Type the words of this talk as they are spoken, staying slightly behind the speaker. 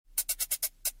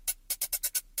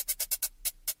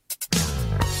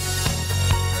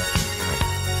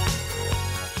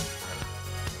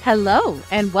Hello,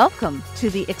 and welcome to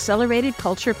the Accelerated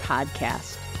Culture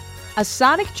Podcast, a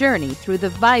sonic journey through the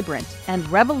vibrant and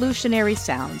revolutionary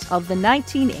sounds of the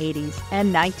 1980s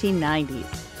and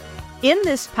 1990s. In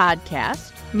this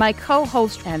podcast, my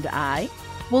co-host and I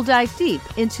will dive deep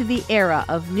into the era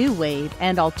of new wave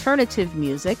and alternative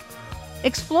music,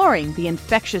 exploring the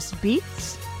infectious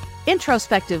beats,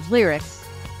 introspective lyrics,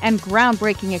 and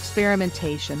groundbreaking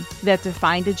experimentation that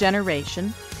defined a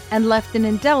generation and left an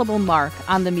indelible mark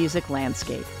on the music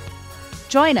landscape.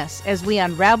 Join us as we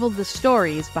unravel the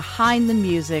stories behind the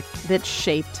music that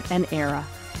shaped an era.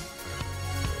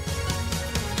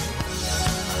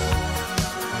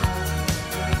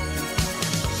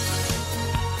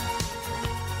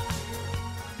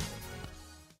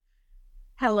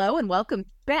 Hello and welcome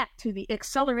back to the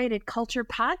Accelerated Culture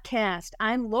Podcast.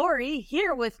 I'm Lori,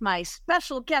 here with my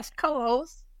special guest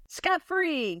co-host, Scott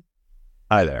Free.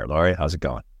 Hi there, Lori. How's it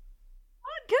going?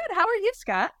 Good. How are you,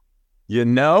 Scott? You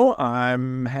know,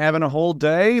 I'm having a whole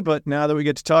day, but now that we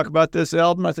get to talk about this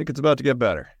album, I think it's about to get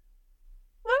better.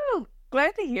 Woo!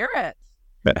 Glad to hear it.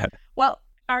 Well,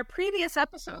 our previous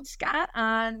episode, Scott,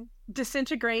 on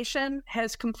disintegration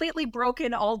has completely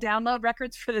broken all download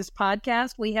records for this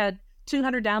podcast. We had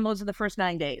 200 downloads in the first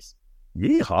 9 days.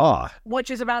 Yeehaw. Which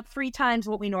is about 3 times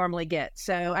what we normally get.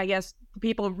 So I guess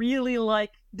people really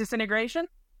like disintegration.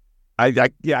 I'm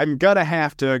going to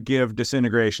have to give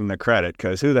disintegration the credit,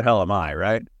 because who the hell am I,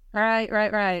 right?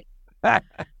 Right.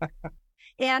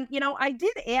 And, you know, I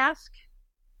did ask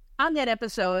on that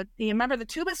episode, do you remember the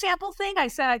tuba sample thing? I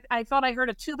said, I thought I heard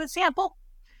a tuba sample.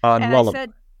 On Lullaby. I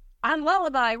said, on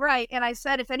Lullaby, right. And I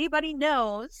said, if anybody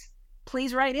knows,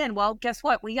 please write in. Well, guess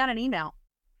what? We got an email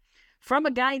from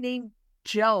a guy named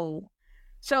Joe.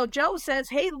 So Joe says,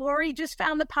 hey, Lori, just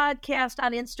found the podcast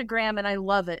on Instagram and I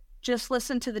love it. Just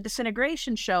listened to the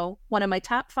Disintegration Show, one of my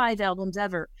top 5 albums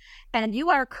ever. And you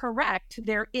are correct.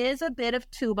 There is a bit of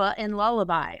tuba in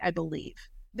Lullaby, I believe.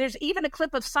 There's even a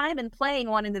clip of Simon playing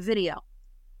one in the video.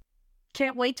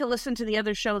 Can't wait to listen to the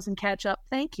other shows and catch up.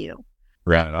 Thank you.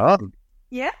 Right on.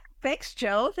 Yeah. Thanks,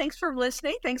 Joe. Thanks for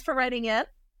listening. Thanks for writing in.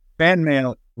 Fan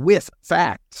mail with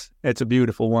facts. It's a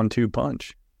beautiful 1-2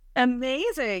 punch.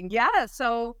 Amazing. Yeah.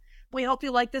 So we hope you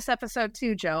like this episode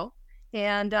too, Joe.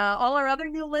 And all our other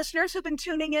new listeners who've been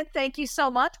tuning in, thank you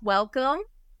so much. Welcome.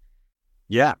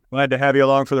 Yeah, glad to have you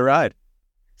along for the ride.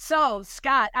 So,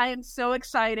 Scott, I am so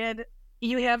excited.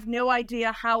 You have no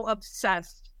idea how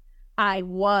obsessed I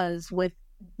was with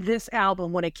this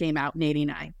album when it came out in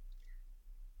 '89.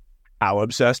 How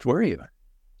obsessed were you?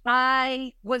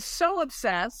 I was so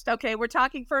obsessed. Okay, we're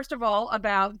talking first of all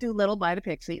about Doolittle by the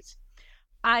Pixies.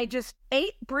 I just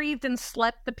ate, breathed, and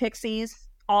slept the Pixies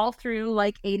all through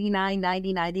like 89,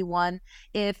 90, 91.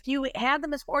 If you had the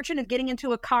misfortune of getting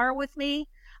into a car with me,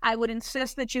 I would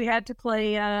insist that you had to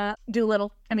play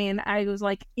Doolittle. I mean, I was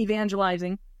like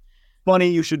evangelizing.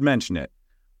 Funny you should mention it.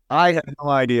 I had no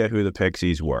idea who the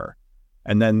Pixies were.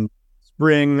 And then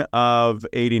spring of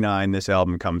 89, this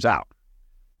album comes out.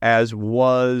 As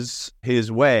was his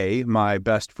way, my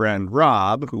best friend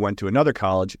Rob, who went to another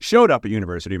college, showed up at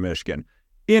University of Michigan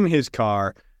in his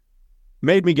car,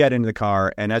 made me get into the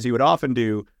car, and as he would often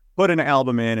do, put an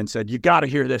album in and said, you got to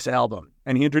hear this album.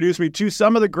 And he introduced me to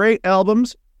some of the great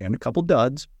albums and a couple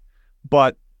duds,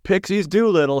 but Pixies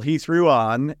Doolittle he threw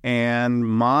on, and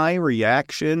my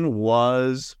reaction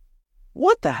was,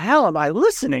 what the hell am I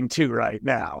listening to right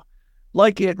now?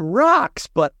 Like, it rocks,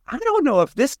 but I don't know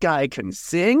if this guy can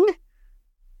sing.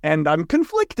 And I'm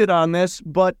conflicted on this,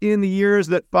 but in the years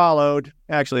that followed,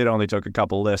 actually it only took a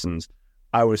couple listens,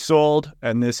 I was sold,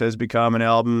 and this has become an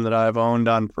album that I've owned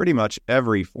on pretty much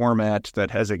every format that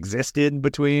has existed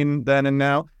between then and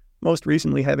now. Most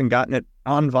recently having gotten it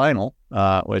on vinyl,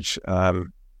 which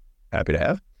I'm happy to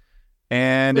have.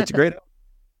 And it's a great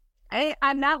album.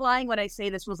 I'm not lying when I say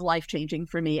this was life-changing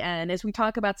for me. And as we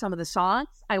talk about some of the songs,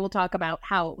 I will talk about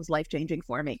how it was life-changing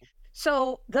for me.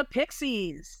 So the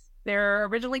Pixies, they're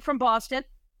originally from Boston.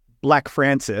 Black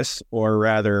Francis, or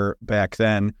rather back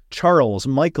then, Charles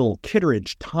Michael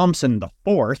Kittredge Thompson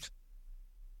IV.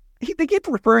 They keep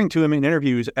referring to him in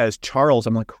interviews as Charles.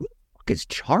 I'm like, who the fuck is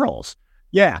Charles?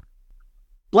 Yeah.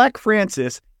 Black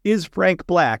Francis is Frank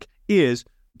Black, is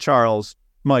Charles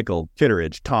Michael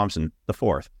Kittredge Thompson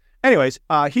IV. Anyways,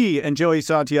 he and Joey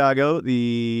Santiago,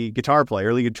 the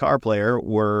lead guitar player,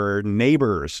 were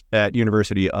neighbors at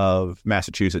University of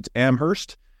Massachusetts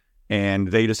Amherst. And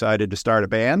they decided to start a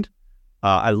band.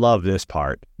 I love this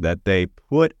part, that they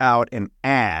put out an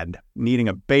ad needing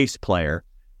a bass player,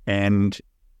 and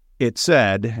it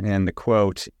said, and the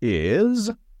quote is,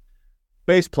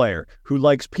 bass player who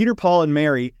likes Peter, Paul, and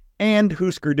Mary and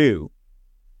Husker Du.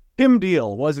 Kim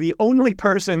Deal was the only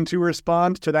person to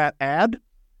respond to that ad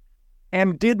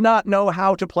and did not know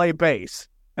how to play bass.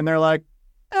 And they're like,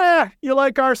 you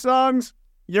like our songs?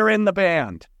 You're in the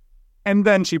band. And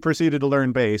then she proceeded to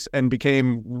learn bass and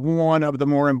became one of the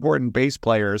more important bass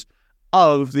players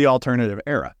of the alternative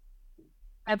era.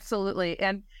 Absolutely.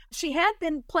 And she had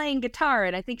been playing guitar,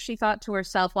 and I think she thought to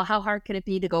herself, well, how hard can it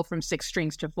be to go from 6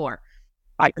 strings to 4?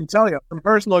 I can tell you from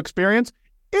personal experience,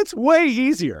 it's way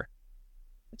easier.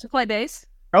 To play bass?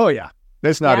 Oh, yeah.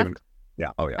 It's not even... Yeah.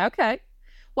 Oh, yeah. Okay.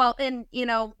 Well, and,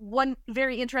 one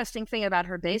very interesting thing about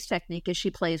her bass technique is she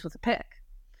plays with a pick,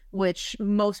 which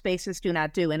most bassists do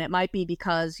not do. And it might be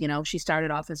because, she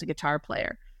started off as a guitar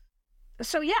player.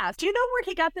 So, yeah. Do you know where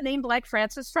he got the name Black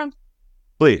Francis from?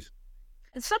 Please.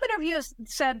 Some interviews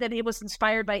said that he was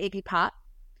inspired by Iggy Pop.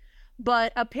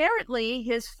 But apparently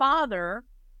his father,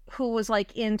 who was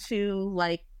into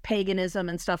paganism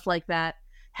and stuff like that,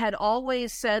 had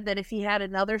always said that if he had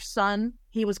another son,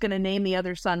 he was going to name the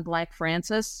other son Black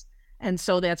Francis. And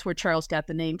so that's where Charles got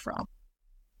the name from.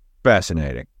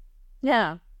 Fascinating.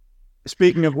 Yeah.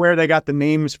 Speaking of where they got the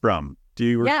names from, do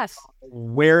you Yes.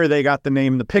 where they got the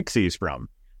name the Pixies from?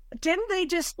 Didn't they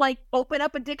just open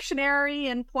up a dictionary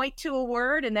and point to a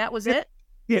word and that was it?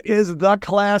 It is the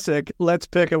classic, let's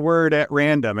pick a word at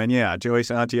random. And yeah, Joey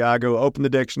Santiago opened the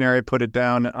dictionary, put it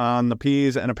down on the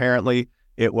P's, and apparently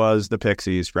it was the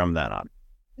Pixies from then on.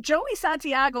 Joey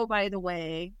Santiago, by the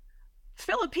way,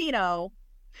 Filipino.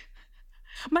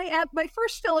 My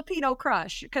first Filipino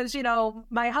crush, because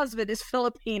my husband is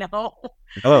Filipino.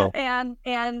 Oh, and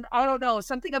I don't know,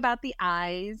 something about the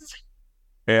eyes.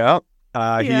 yeah.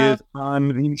 He is on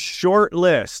the short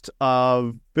list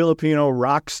of Filipino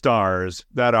rock stars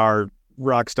that are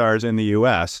rock stars in the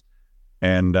U.S.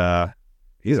 And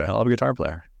he's a hell of a guitar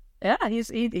player. Yeah,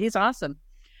 he's awesome.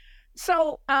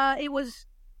 So it was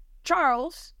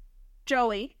Charles,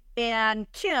 Joey, and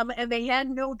Kim, and they had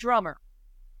no drummer.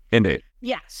 Indeed.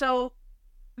 Yeah, so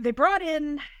they brought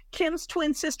in Kim's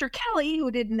twin sister, Kelly, who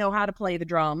didn't know how to play the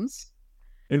drums.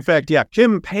 In fact, yeah,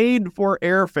 Kim paid for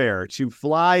airfare to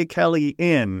fly Kelly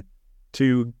in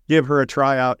to give her a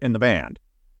tryout in the band.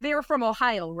 They were from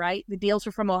Ohio, right? The Deals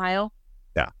were from Ohio?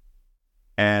 Yeah.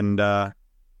 And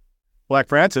Black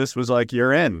Francis was like,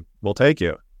 you're in. We'll take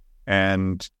you.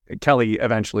 And Kelly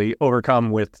eventually, overcome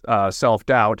with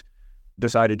self-doubt,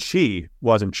 decided she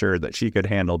wasn't sure that she could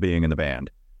handle being in the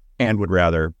band and would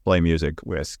rather play music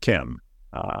with Kim.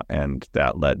 And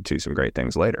that led to some great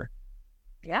things later.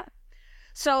 Yeah.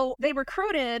 So they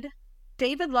recruited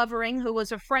David Lovering, who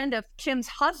was a friend of Kim's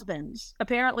husband's.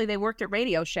 Apparently they worked at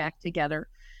Radio Shack together.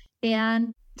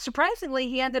 And surprisingly,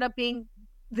 he ended up being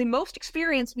the most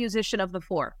experienced musician of the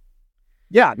 4.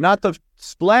 Yeah, not the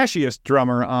splashiest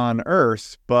drummer on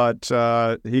earth, but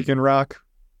he can rock.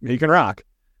 He can rock.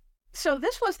 So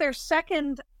this was their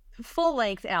second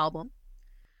full-length album.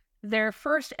 Their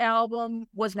first album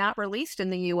was not released in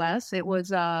the U.S. It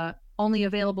was only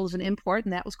available as an import,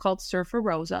 and that was called Surfer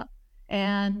Rosa.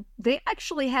 And they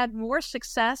actually had more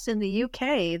success in the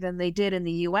UK than they did in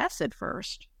the US at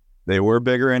first. They were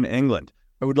bigger in England.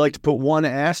 I would like to put one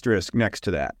asterisk next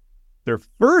to that. Their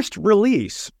first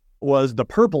release was the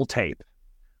Purple Tape,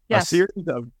 yes. A series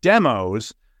of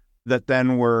demos that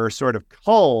then were sort of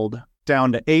culled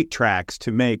down to 8 tracks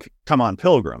to make Come On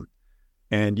Pilgrim.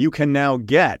 And you can now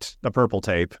get the Purple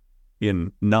Tape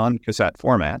in non-cassette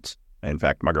formats. In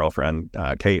fact, my girlfriend,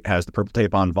 Kate, has the Purple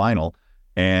Tape on vinyl.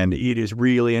 And it is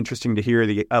really interesting to hear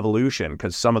the evolution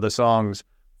because some of the songs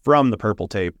from the Purple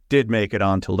Tape did make it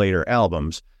onto later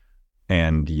albums.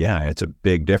 And yeah, it's a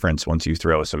big difference once you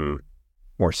throw some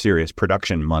more serious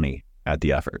production money at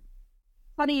the effort.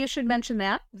 Funny you should mention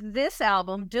that. This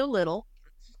album, Doolittle,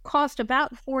 cost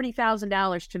about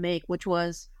 $40,000 to make, which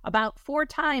was about 4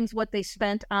 times what they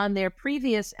spent on their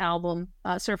previous album,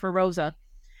 Surfer Rosa.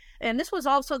 And this was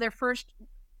also their first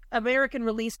American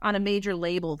release on a major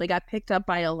label. They got picked up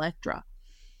by Elektra.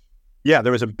 Yeah,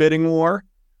 there was a bidding war.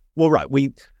 Well, right.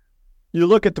 You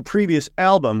look at the previous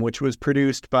album, which was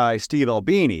produced by Steve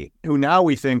Albini, who now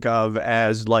we think of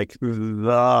as like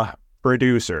the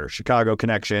producer, Chicago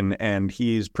Connection, and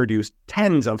he's produced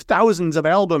tens of thousands of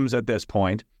albums at this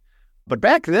point. But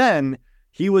back then,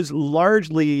 he was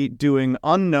largely doing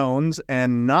unknowns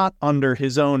and not under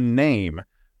his own name.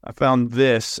 I found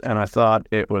this, and I thought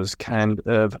it was kind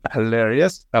of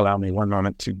hilarious. Allow me one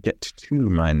moment to get to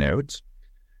my notes.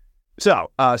 So,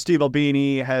 Steve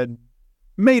Albini had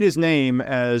made his name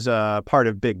as part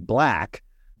of Big Black,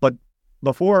 but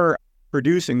before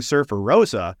producing Surfer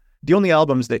Rosa, the only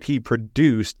albums that he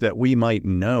produced that we might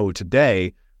know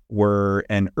today were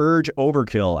an Urge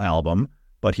Overkill album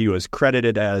but he was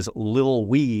credited as Lil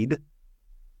Weed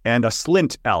and a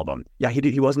Slint album. Yeah,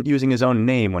 he wasn't using his own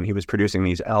name when he was producing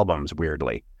these albums,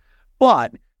 weirdly.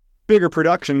 But bigger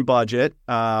production budget,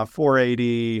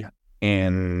 480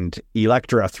 and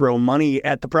Elektra throw money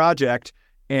at the project.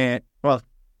 And, well,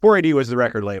 480 was the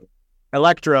record label.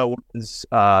 Elektra was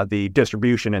the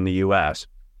distribution in the U.S.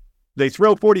 They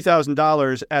throw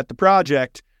 $40,000 at the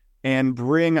project and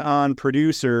bring on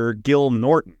producer Gil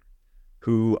Norton,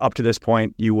 who up to this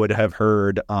point you would have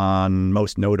heard on,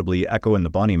 most notably, Echo and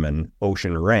the Bunnymen,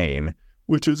 Ocean Rain,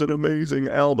 which is an amazing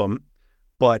album.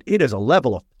 But it is a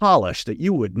level of polish that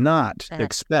you would not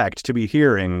expect to be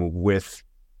hearing with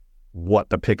what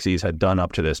the Pixies had done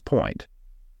up to this point.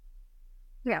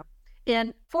 Yeah.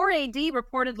 And 4AD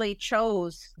reportedly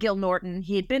chose Gil Norton.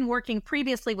 He had been working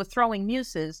previously with Throwing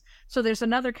Muses, so there's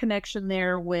another connection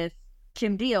there with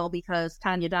Jim Deal because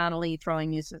Tanya Donnelly,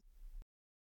 Throwing Muses.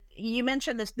 You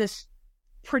mentioned this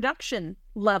production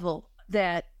level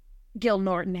that Gil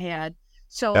Norton had.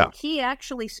 So he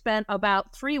actually spent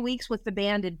about 3 weeks with the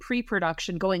band in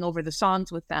pre-production going over the songs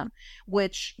with them,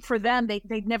 which for them,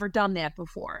 they'd never done that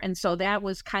before. And so that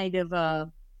was kind of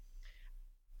a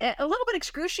little bit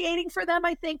excruciating for them,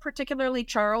 I think, particularly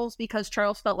Charles, because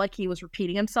Charles felt like he was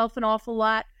repeating himself an awful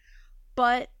lot.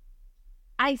 But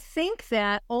I think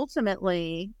that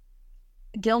ultimately,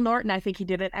 Gil Norton, I think he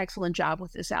did an excellent job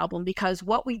with this album because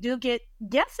what we do get,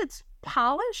 yes, it's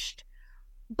polished,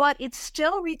 but it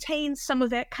still retains some of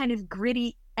that kind of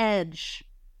gritty edge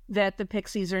that the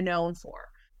Pixies are known for.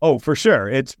 Oh, for sure.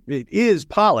 It is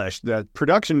polished. The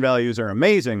production values are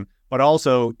amazing, but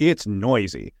also it's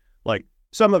noisy. Like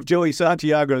some of Joey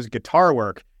Santiago's guitar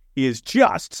work is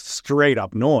just straight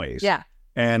up noise. Yeah.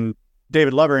 And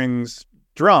David Lovering's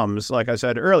drums, like I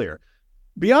said earlier,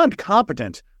 beyond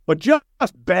competent, but just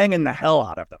banging the hell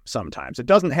out of them sometimes. It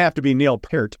doesn't have to be Neil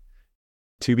Peart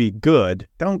to be good.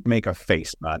 Don't make a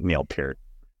face about Neil Peart.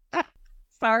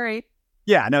 Sorry.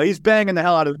 Yeah, no, he's banging the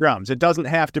hell out of the drums. It doesn't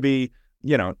have to be,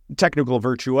 technical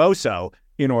virtuoso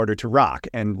in order to rock,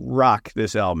 and rock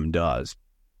this album does.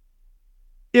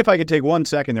 If I could take 1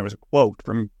 second, there was a quote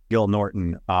from Gil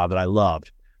Norton that I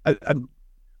loved.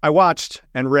 I watched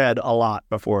and read a lot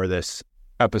before this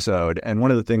episode, and one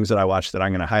of the things that I watched that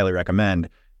I'm going to highly recommend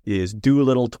is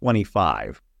Doolittle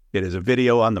 25. It is a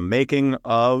video on the making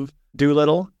of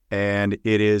Doolittle, and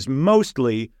it is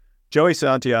mostly Joey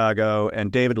Santiago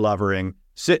and David Lovering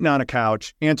sitting on a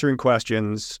couch, answering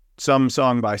questions, some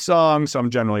song by song, some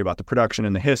generally about the production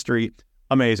and the history.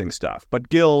 Amazing stuff. But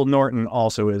Gil Norton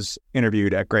also is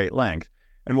interviewed at great length.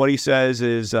 And what he says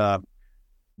is the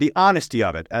honesty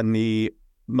of it and the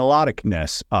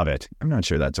melodicness of it. I'm not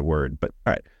sure that's a word, but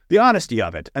all right. The honesty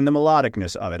of it and the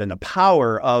melodicness of it and the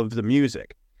power of the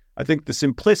music. I think the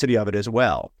simplicity of it as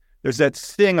well. There's that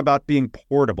thing about being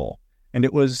portable, and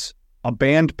it was a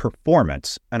band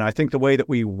performance. And I think the way that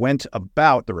we went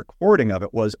about the recording of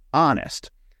it was honest.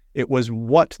 It was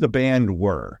what the band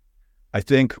were. I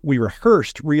think we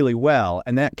rehearsed really well,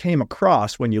 and that came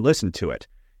across when you listened to it.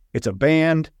 It's a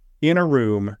band in a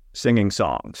room singing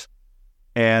songs.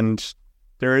 And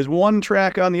there is one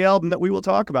track on the album that we will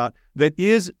talk about that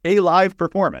is a live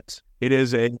performance. It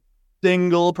is a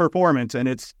single performance, and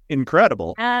it's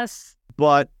incredible. Yes.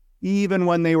 But even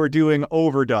when they were doing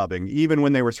overdubbing, even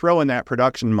when they were throwing that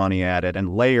production money at it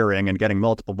and layering and getting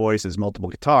multiple voices, multiple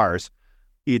guitars,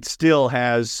 it still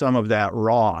has some of that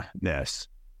rawness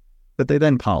that they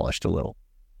then polished a little.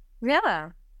 Yeah.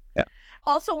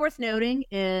 Also worth noting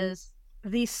is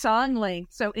the song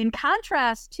length. So in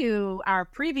contrast to our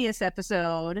previous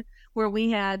episode where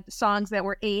we had songs that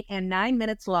were 8 and 9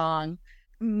 minutes long,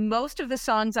 most of the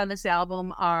songs on this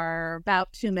album are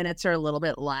about 2 minutes or a little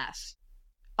bit less.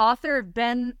 Author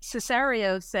Ben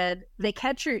Cesario said, they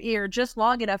catch your ear just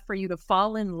long enough for you to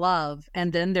fall in love,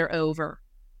 and then they're over.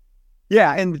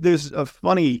 Yeah, and there's a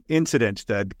funny incident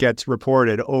that gets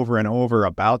reported over and over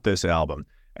about this album,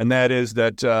 and that is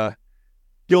that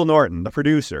Gil Norton, the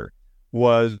producer,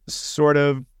 was sort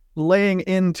of laying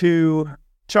into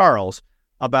Charles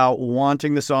about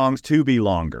wanting the songs to be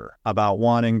longer, about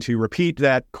wanting to repeat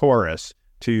that chorus,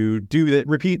 to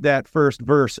repeat that first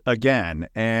verse again.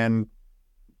 And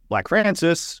Black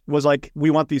Francis was like, we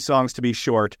want these songs to be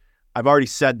short. I've already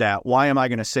said that. Why am I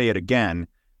going to say it again?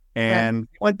 And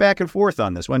went back and forth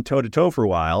on this, went toe-to-toe for a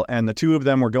while, and the two of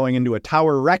them were going into a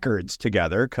Tower Records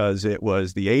together because it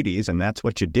was the 80s, and that's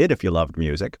what you did if you loved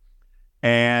music.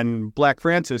 And Black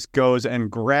Francis goes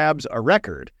and grabs a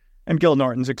record, and Gil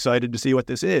Norton's excited to see what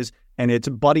this is, and it's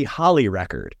a Buddy Holly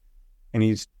record. And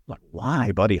he's like,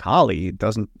 why Buddy Holly? It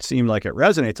doesn't seem like it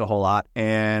resonates a whole lot.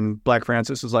 And Black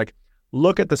Francis is like,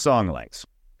 look at the song lengths.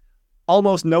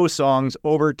 almost no songs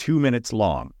over 2 minutes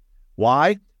long.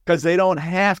 Why? Because they don't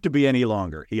have to be any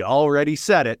longer. He already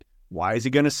said it. Why is he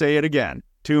going to say it again?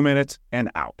 2 minutes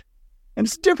and out. And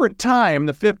it's a different time.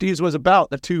 The 50s was about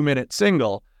the 2-minute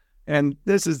single. And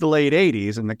this is the late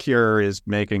 80s, and The Cure is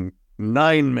making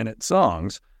 9-minute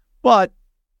songs. But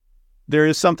there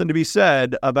is something to be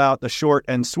said about the short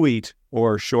and sweet,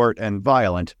 or short and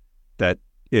violent, that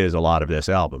is a lot of this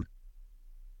album.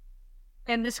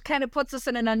 And this kind of puts us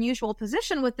in an unusual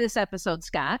position with this episode,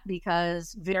 Scott,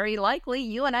 because very likely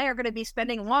you and I are going to be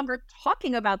spending longer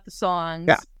talking about the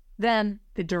songs than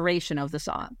the duration of the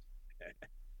song.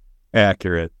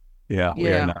 Accurate. Yeah, we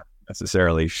are not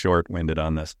necessarily short-winded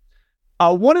on this.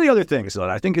 One of the other things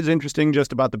that I think is interesting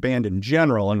just about the band in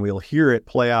general, and we'll hear it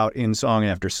play out in song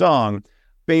after song,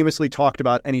 famously talked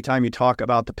about anytime you talk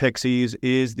about the Pixies,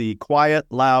 is the quiet,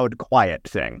 loud, quiet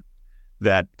thing.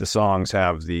 That the songs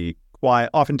have the quiet,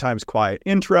 oftentimes quiet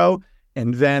intro,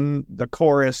 and then the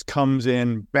chorus comes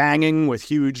in banging with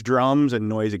huge drums and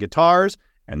noisy guitars,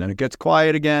 and then it gets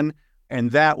quiet again.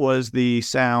 And that was the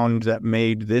sound that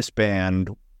made this band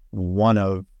one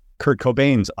of Kurt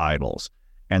Cobain's idols.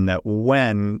 And that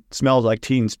when Smells Like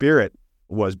Teen Spirit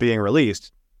was being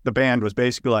released, the band was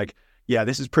basically like, yeah,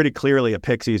 this is pretty clearly a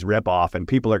Pixies ripoff, and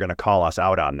people are going to call us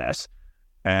out on this.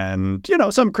 And,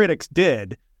 some critics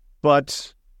did,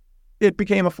 but it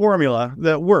became a formula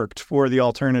that worked for the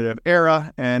alternative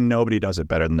era, and nobody does it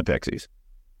better than the Pixies.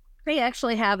 They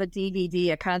actually have a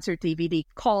DVD, a concert DVD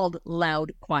called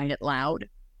Loud, Quiet, Loud.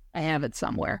 I have it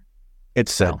somewhere.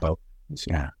 It's said both.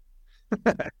 Yeah.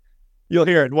 You'll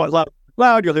hear it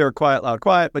loud, you'll hear it quiet, loud,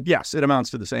 quiet. But yes, it amounts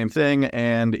to the same thing,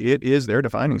 and it is their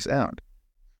defining sound.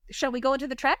 Shall we go into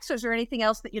the tracks, or is there anything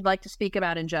else that you'd like to speak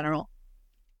about in general?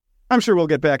 I'm sure we'll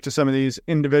get back to some of these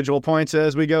individual points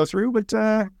as we go through, but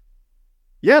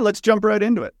let's jump right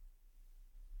into it.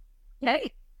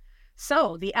 Okay.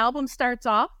 So the album starts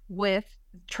off with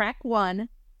track 1,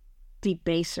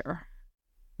 Debaser.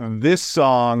 This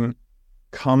song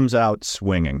comes out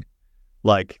swinging.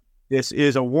 Like, this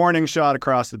is a warning shot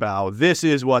across the bow. This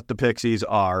is what the Pixies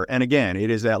are. And again,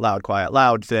 it is that loud, quiet,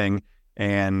 loud thing,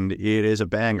 and it is a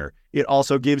banger. It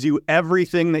also gives you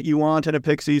everything that you want in a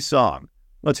Pixies song.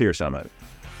 Let's hear some of it.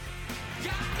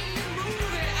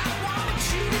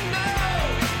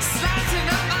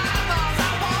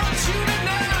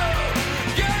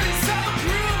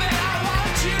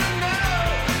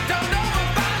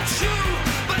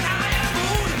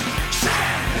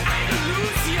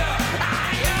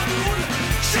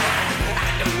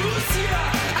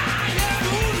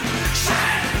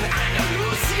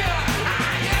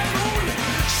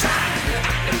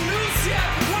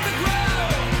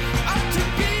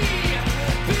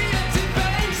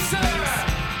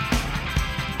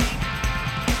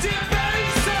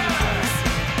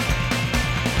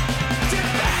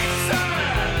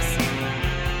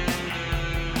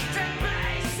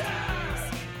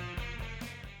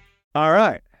 All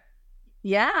right.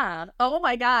 Yeah. Oh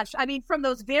my gosh. I mean, from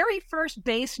those very first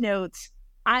bass notes,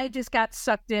 I just got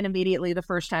sucked in immediately the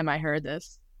first time I heard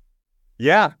this.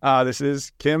 Yeah. This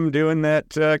is Kim doing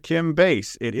that Kim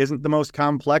bass. It isn't the most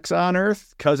complex on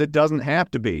earth because it doesn't have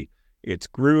to be. It's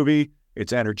groovy,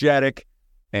 it's energetic,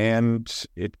 and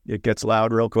it gets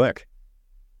loud real quick.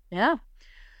 Yeah.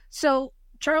 So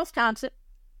Charles Thompson,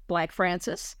 Black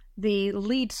Francis, the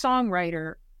lead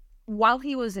songwriter, while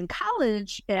he was in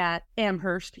college at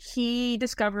Amherst, he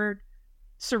discovered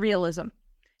surrealism,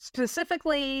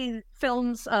 specifically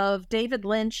films of David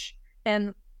Lynch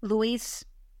and Luis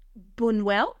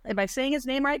Buñuel. Am I saying his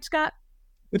name right, Scott?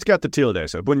 It's got the tilde,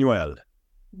 so Buñuel.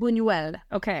 Buñuel,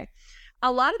 okay.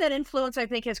 A lot of that influence, I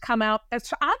think, has come out,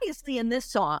 it's obviously in this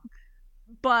song,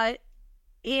 but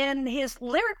in his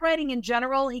lyric writing in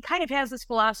general, he kind of has this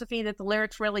philosophy that the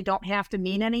lyrics really don't have to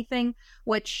mean anything,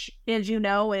 which, as you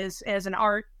know, is as an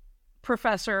art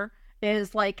professor,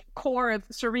 is like core of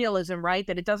surrealism, right?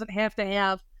 That it doesn't have to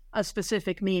have a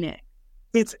specific meaning.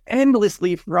 It's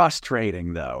endlessly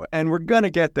frustrating, though, and we're going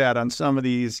to get that on some of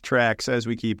these tracks as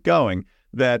we keep going,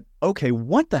 that, okay,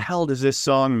 what the hell does this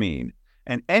song mean?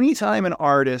 And anytime an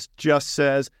artist just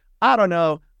says, I don't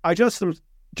know, I just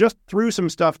threw some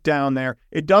stuff down there,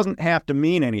 it doesn't have to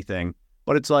mean anything,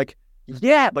 but it's like,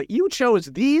 yeah, but you chose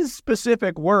these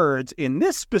specific words in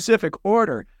this specific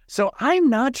order, so I'm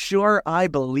not sure I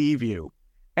believe you.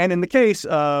 And in the case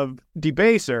of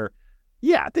Debaser,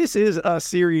 yeah, this is a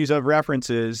series of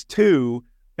references to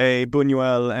a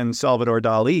Buñuel and Salvador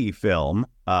Dalí film,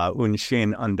 Un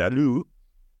Chien Andalou,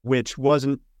 which was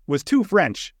too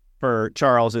French for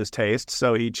Charles's taste,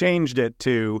 so he changed it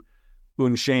to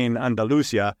Un Chien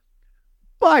Andalusia.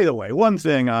 By the way, one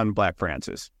thing on Black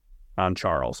Francis. on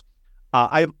Charles.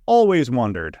 I've always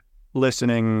wondered,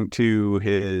 listening to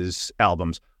his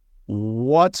albums,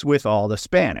 what's with all the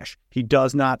Spanish? He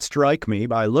does not strike me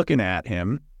by looking at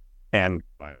him and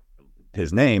by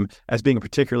his name as being a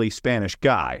particularly Spanish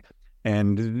guy.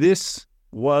 And this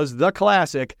was the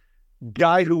classic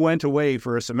guy who went away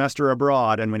for a semester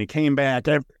abroad, and when he came back,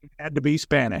 everything had to be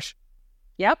Spanish.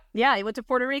 Yep. Yeah, he went to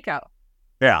Puerto Rico.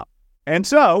 Yeah. And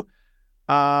so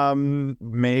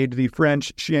made the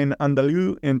French Chien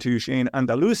Andalou into Chien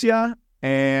Andalusia,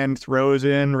 and throws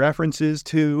in references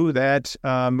to that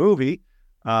movie,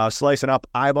 Slicing Up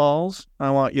Eyeballs. I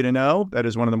want you to know that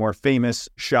is one of the more famous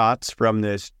shots from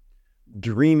this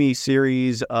dreamy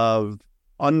series of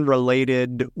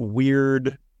unrelated,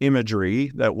 weird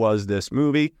imagery that was this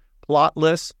movie.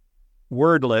 Plotless,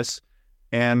 wordless,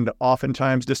 and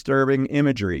oftentimes disturbing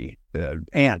imagery.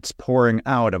 Ants pouring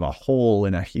out of a hole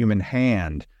in a human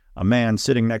hand. A man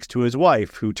sitting next to his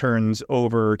wife who turns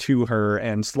over to her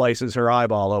and slices her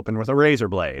eyeball open with a razor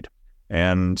blade.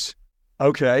 And,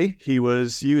 okay, he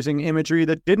was using imagery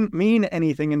that didn't mean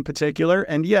anything in particular,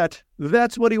 and yet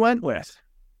that's what he went with.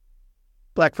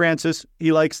 Black Francis,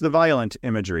 he likes the violent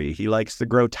imagery. He likes the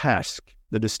grotesque,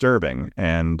 the disturbing,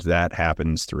 and that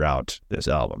happens throughout this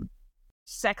album.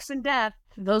 Sex and death.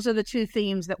 Those are the two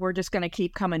themes that we're just going to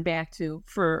keep coming back to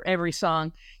for every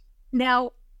song.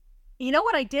 Now, you know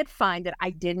what I did find that I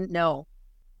didn't know?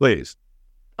 Please.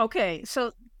 Okay,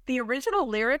 so the original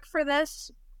lyric for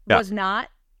this was not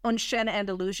Un Chien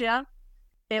Andalusia.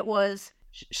 It was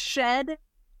Shed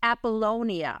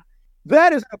Apollonia.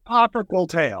 That is an apocryphal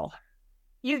tale.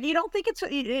 You don't think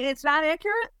it's not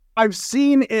accurate? I've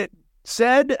seen it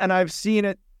said, and I've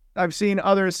seen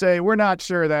others say, we're not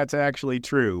sure that's actually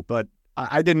true, but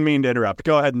I didn't mean to interrupt.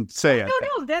 Go ahead and say it.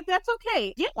 No, that's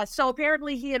okay. Yeah, so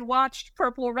apparently he had watched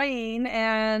Purple Rain,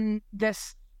 and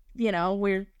this,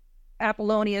 where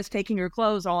Apollonia is taking her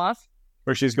clothes off.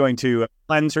 Where she's going to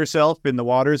cleanse herself in the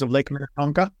waters of Lake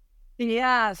Minnetonka.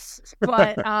 Yes,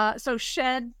 but so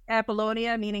shed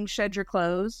Apollonia, meaning shed your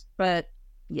clothes, but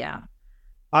yeah.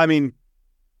 I mean,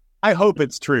 I hope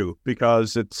it's true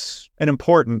because it's an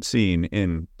important scene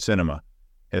in cinema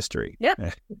history. Yeah.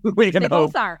 We can hope.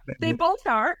 Both are. They both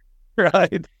are.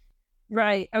 Right.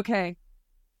 Right. Okay.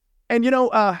 And,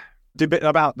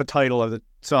 about the title of the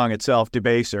song itself,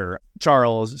 Debaser,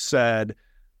 Charles said,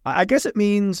 I guess it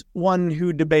means one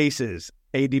who debases,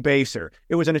 a debaser.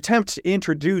 It was an attempt to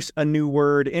introduce a new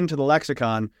word into the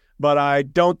lexicon, but I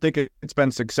don't think it's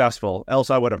been successful, else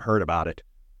I would have heard about it.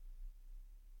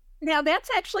 Now, that's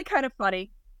actually kind of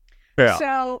funny. Yeah.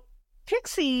 So,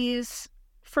 Pixies,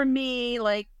 for me,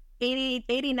 like 80,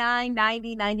 89,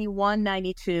 90, 91,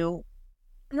 92,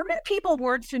 people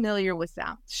weren't familiar with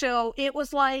them. So, it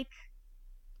was like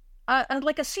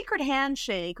a secret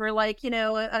handshake or like,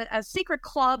 a secret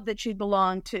club that you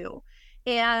belong to.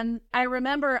 And I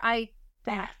remember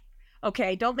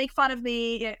okay, don't make fun of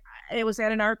me. It was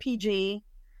at an RPG.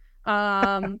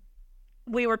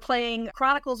 We were playing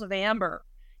Chronicles of Amber.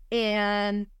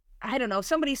 And I don't know,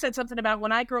 somebody said something about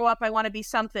when I grow up, I want to be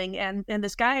something. And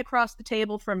this guy across the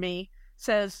table from me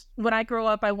says, when I grow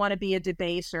up, I want to be a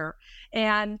debaser.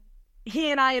 And he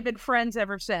and I have been friends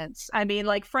ever since. I mean,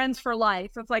 like friends for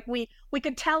life. It's like we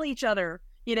could tell each other,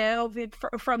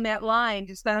 from that line,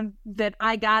 just that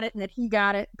I got it and that he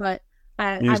got it. But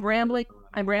I'm rambling.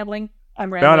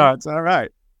 No, it's all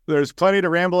right. There's plenty to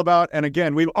ramble about. And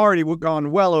again, we've already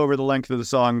gone well over the length of the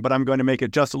song, but I'm going to make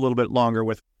it just a little bit longer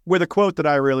with a quote that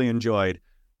I really enjoyed.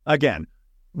 Again,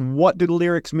 what do the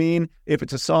lyrics mean? If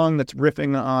it's a song that's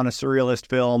riffing on a surrealist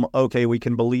film, okay, we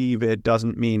can believe it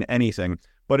doesn't mean anything.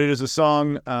 But it is a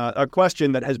song, a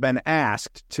question that has been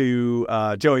asked to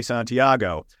Joey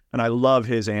Santiago, and I love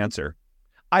his answer.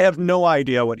 I have no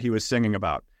idea what he was singing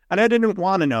about, and I didn't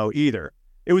want to know either.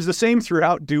 It was the same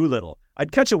throughout Doolittle.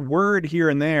 I'd catch a word here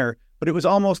and there, but it was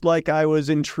almost like I was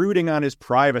intruding on his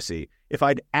privacy. If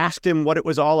I'd asked him what it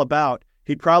was all about,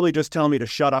 he'd probably just tell me to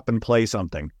shut up and play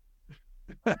something.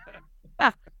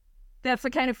 That's the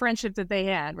kind of friendship that they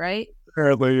had, right?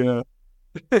 Apparently, yeah.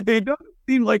 He doesn't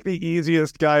seem like the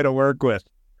easiest guy to work with.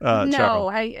 No,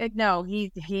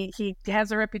 he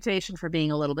has a reputation for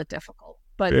being a little bit difficult.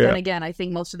 But then again, I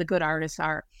think most of the good artists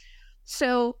are.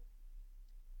 So,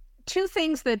 two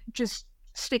things that just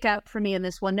stick out for me in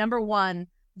this one. Number one,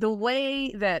 the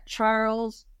way that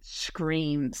Charles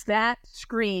screams. That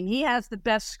scream. He has the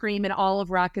best scream in all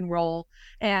of rock and roll.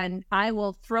 And I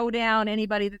will throw down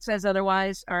anybody that says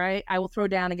otherwise. All right. I will throw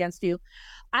down against you.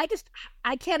 I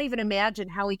can't even imagine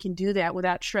how he can do that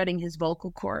without shredding his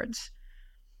vocal cords.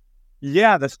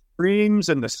 Yeah, the screams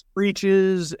and the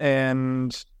screeches,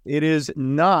 and it is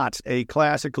not a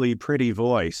classically pretty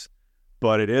voice,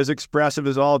 but it is expressive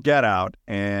as all get out,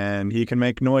 and he can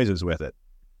make noises with it.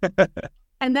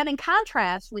 And then in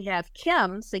contrast, we have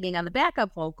Kim singing on the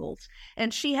backup vocals,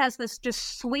 and she has this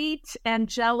just sweet,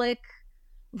 angelic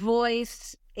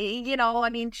voice. You know, I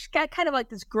mean, she's got kind of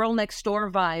like this girl next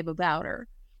door vibe about her.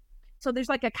 So there's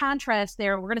like a contrast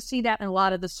there. We're going to see that in a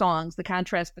lot of the songs, the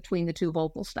contrast between the two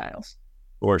vocal styles.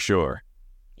 For sure.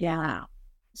 Yeah.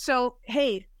 So,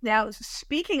 hey, now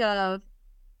speaking of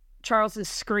Charles's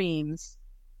screams,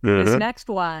 this next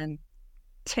one,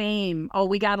 Tame. Oh,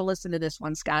 we got to listen to this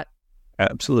one, Scott.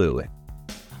 Absolutely.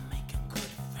 I'm making good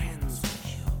friends with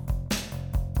you.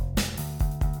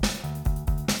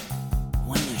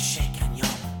 When you're shaking your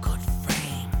good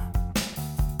frame,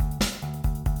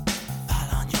 fall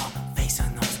on your face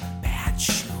in those bad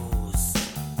shoes.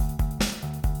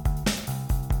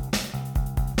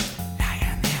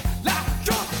 Lying there like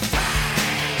you're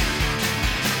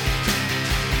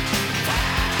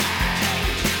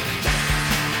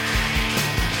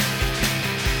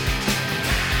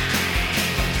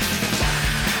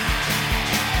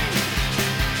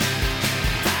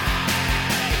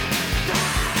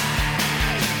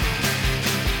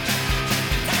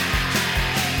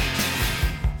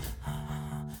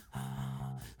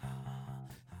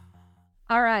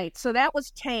All right, so that was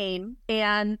Tame,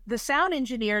 and the sound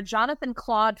engineer, Jonathan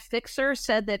Claude Fixer,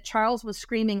 said that Charles was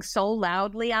screaming so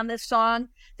loudly on this song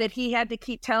that he had to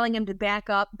keep telling him to back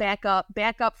up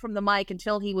from the mic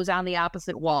until he was on the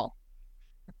opposite wall.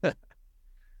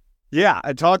 Yeah,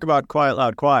 I talk about Quiet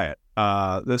Loud Quiet.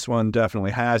 This one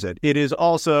definitely has it. It is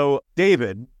also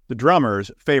David, the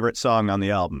drummer's, favorite song on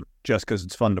the album, just because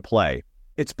it's fun to play.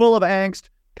 It's full of angst,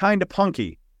 kind of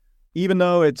punky. Even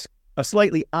though it's a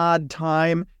slightly odd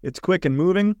time, it's quick and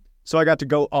moving, so I got to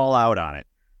go all out on it.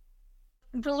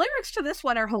 The lyrics to this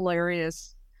one are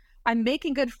hilarious. I'm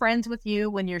making good friends with you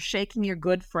when you're shaking your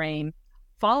good frame.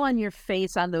 Fall on your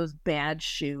face on those bad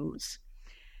shoes.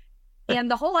 And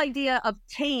the whole idea of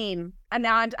Tame, and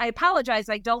now I apologize,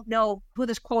 I don't know who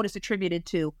this quote is attributed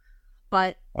to,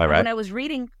 but when I was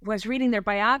reading their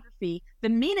biography, the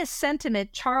meanest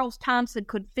sentiment Charles Thompson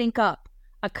could think up,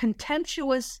 a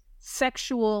contemptuous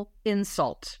sexual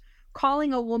insult,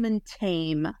 calling a woman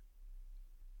tame.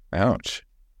 Ouch.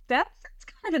 That's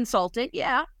kind of insulting,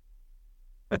 yeah.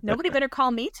 Nobody better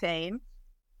call me tame.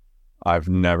 I've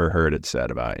never heard it said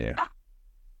about you.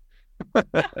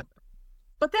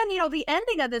 But then, the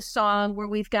ending of this song where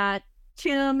we've got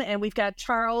Kim and we've got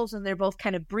Charles and they're both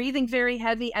kind of breathing very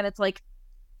heavy and it's like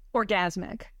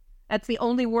orgasmic. That's the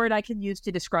only word I can use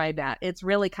to describe that. It's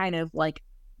really kind of like,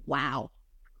 wow.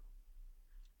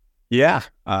 Yeah,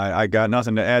 I got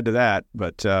nothing to add to that,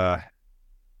 but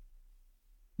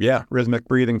yeah, rhythmic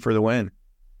breathing for the win.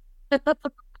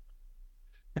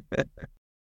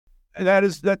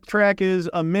 That track is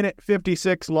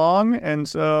 1:56 long, and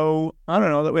so I don't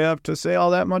know that we have to say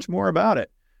all that much more about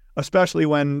it, especially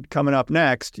when coming up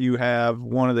next you have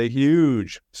one of the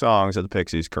huge songs of the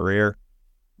Pixies' career,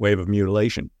 Wave of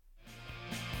Mutilation.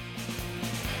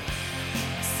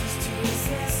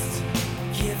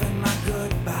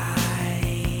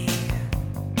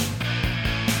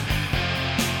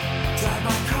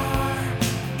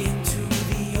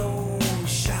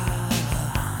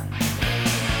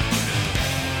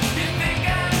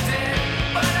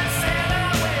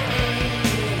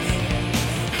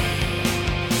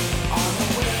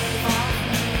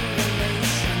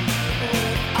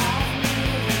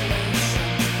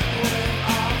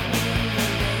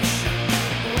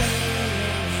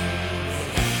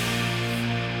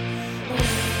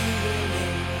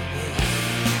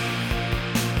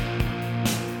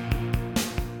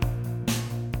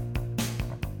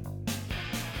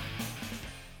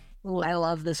 Ooh, I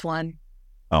love this one.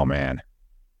 Oh, man.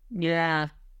 Yeah.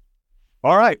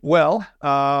 All right. Well,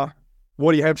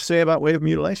 what do you have to say about Wave of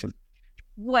Mutilation?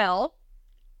 Well,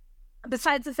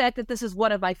 besides the fact that this is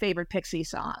one of my favorite Pixie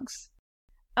songs,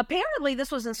 apparently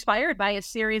this was inspired by a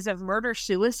series of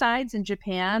murder-suicides in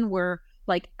Japan where,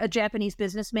 like, a Japanese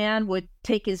businessman would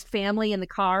take his family in the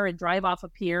car and drive off a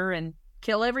pier and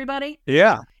kill everybody.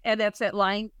 Yeah. And that's that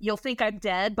line, you'll think I'm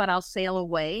dead, but I'll sail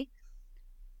away.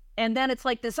 And then it's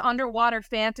like this underwater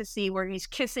fantasy where he's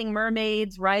kissing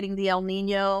mermaids, riding the El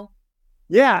Nino.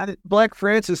 Yeah, Black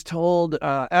Francis told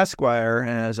Esquire,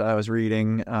 as I was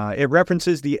reading, it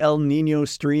references the El Nino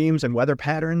streams and weather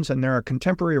patterns, and there are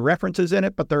contemporary references in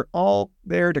it, but they're all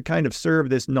there to kind of serve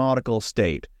this nautical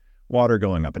state. Water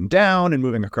going up and down and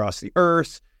moving across the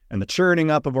earth, and the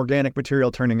churning up of organic material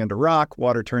turning into rock,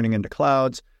 water turning into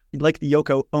clouds. like the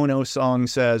Yoko Ono song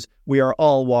says, we are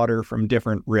all water from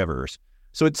different rivers.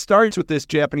 So it starts with this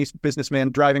Japanese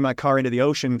businessman driving my car into the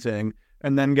ocean thing,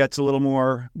 and then gets a little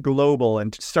more global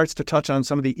and starts to touch on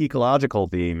some of the ecological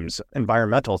themes,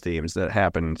 environmental themes that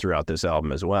happen throughout this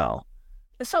album as well.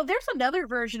 So there's another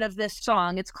version of this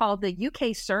song. It's called the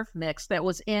UK Surf Mix that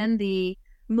was in the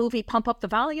movie Pump Up the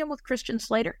Volume with Christian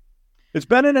Slater. It's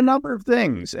been in a number of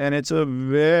things, and it's a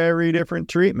very different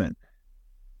treatment.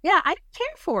 Yeah, I don't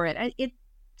care for it.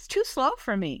 It's too slow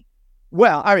for me.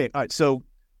 Well, all right, so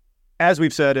as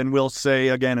we've said, and we'll say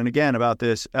again and again about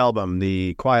this album,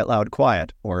 the quiet, loud,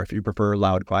 quiet, or if you prefer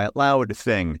loud, quiet, loud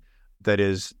thing that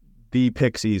is the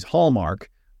Pixies' hallmark,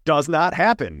 does not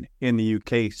happen in the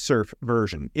UK surf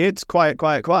version. It's quiet,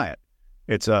 quiet, quiet.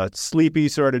 It's a sleepy,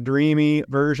 sort of dreamy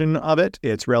version of it.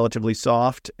 It's relatively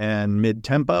soft and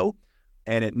mid-tempo,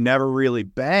 and it never really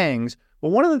bangs. But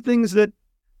one of the things that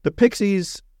the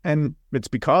Pixies, and it's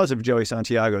because of Joey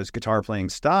Santiago's guitar playing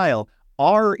style,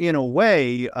 are in a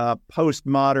way a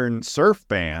postmodern surf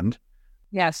band.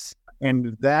 Yes.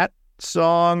 And that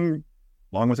song,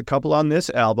 along with a couple on this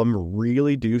album,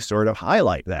 really do sort of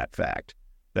highlight that fact,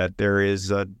 that there is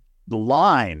a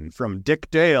line from Dick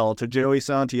Dale to Joey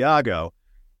Santiago,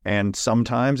 and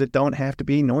sometimes it don't have to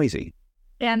be noisy.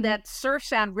 And that surf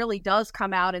sound really does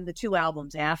come out in the two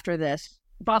albums after this,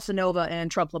 Bossa Nova and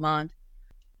Trump Lamond.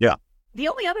 Yeah. The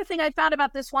only other thing I found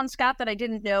about this one, Scott, that I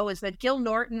didn't know is that Gil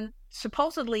Norton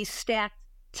supposedly stacked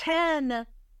 10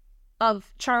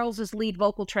 of Charles's lead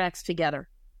vocal tracks together.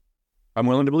 I'm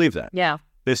willing to believe that. Yeah.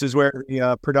 This is where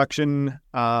the production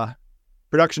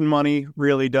money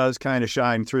really does kind of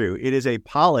shine through. It is a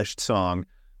polished song,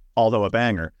 although a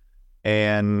banger.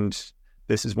 And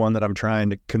this is one that I'm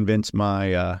trying to convince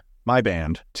my my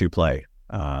band to play.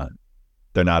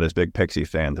 They're not as big Pixie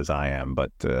fans as I am,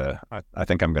 but I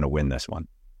think I'm going to win this one.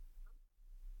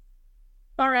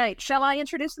 All right. Shall I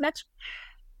introduce the next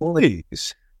one?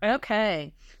 Please.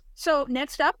 Okay. So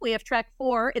next up, we have track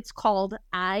 4. It's called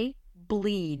I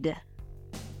Bleed.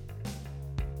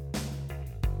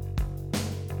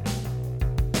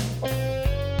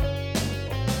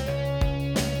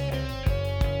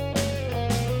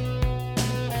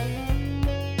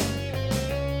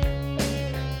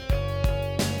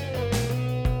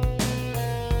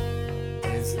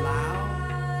 As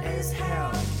loud as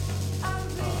hell,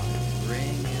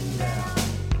 ringing bell.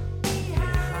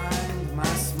 Behind my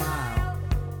smile,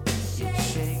 it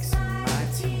shakes my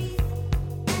teeth,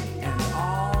 and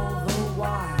all the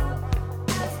while,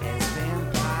 as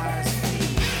vampires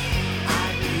feed,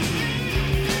 I bleed,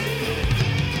 I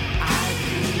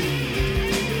bleed,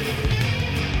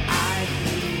 I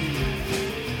bleed.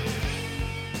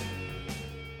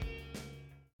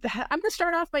 I'm going to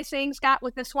start off by saying, Scott,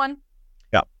 with this one.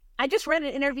 Yeah. I just read an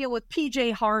interview with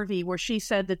PJ Harvey where she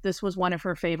said that this was one of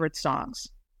her favorite songs.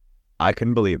 I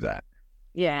can believe that.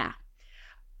 Yeah.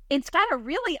 It's got a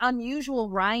really unusual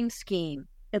rhyme scheme.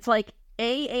 It's like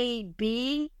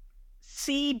AAB,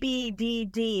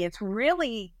 CBDD. It's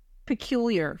really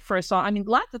peculiar for a song. I mean,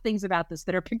 lots of things about this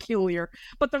that are peculiar,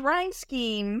 but the rhyme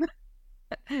scheme,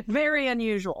 very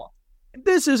unusual.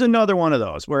 This is another one of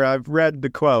those where I've read the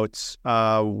quotes,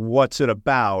 what's it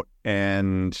about?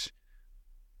 And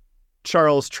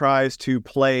Charles tries to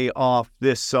play off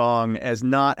this song as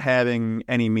not having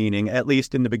any meaning, at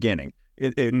least in the beginning.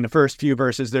 In the first few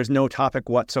verses, there's no topic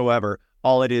whatsoever.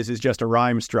 All it is just a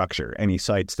rhyme structure. And he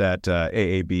cites that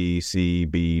AAB, C,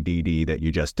 B, D, D that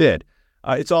you just did.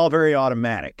 It's all very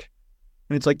automatic.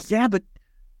 And it's like, yeah, but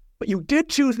you did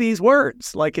choose these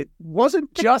words. Like, it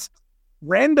wasn't just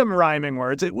random rhyming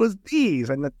words. It was these,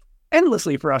 and that's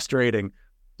endlessly frustrating.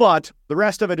 But the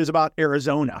rest of it is about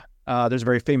Arizona. There's a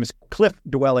very famous cliff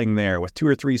dwelling there with 2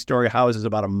 or 3 story houses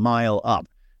about a mile up.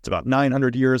 It's about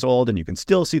 900 years old, and you can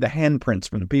still see the handprints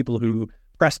from the people who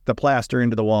pressed the plaster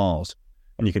into the walls.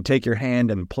 And you can take your hand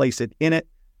and place it in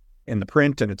the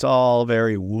print, and it's all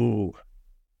very woo.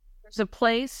 There's a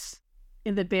place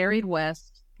in the buried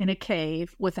West in a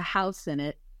cave with a house in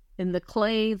it. In the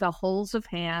clay, the holes of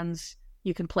hands,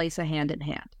 you can place a hand in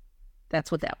hand.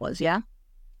 That's what that was, yeah?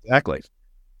 Exactly.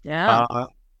 Yeah.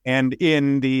 And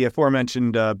in the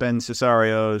aforementioned Ben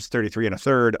Cesario's 33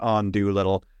 1/3 on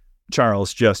Doolittle,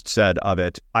 Charles just said of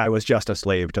it, I was just a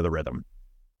slave to the rhythm.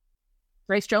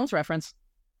 Grace Jones reference.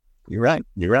 You're right.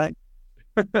 You're right.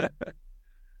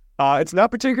 It's not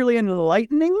particularly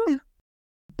enlightening,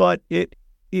 but it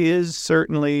is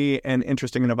certainly an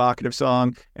interesting and evocative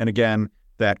song. And again,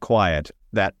 that quiet,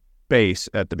 that bass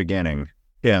at the beginning,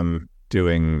 him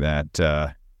doing that,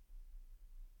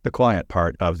 the quiet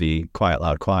part of the quiet,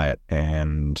 loud, quiet.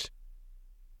 And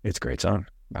it's a great song.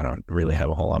 I don't really have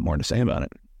a whole lot more to say about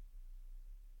it.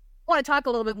 want to talk a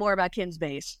little bit more about Kim's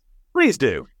bass. Please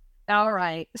do. All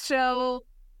right. So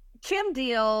Kim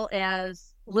Deal,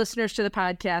 as listeners to the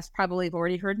podcast probably have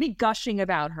already heard me gushing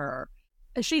about her.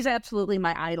 She's absolutely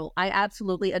my idol. I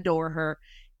absolutely adore her.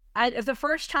 The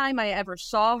first time I ever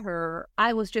saw her,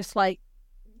 I was just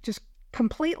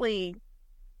completely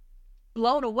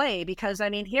blown away because, I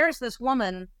mean, here's this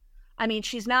woman. I mean,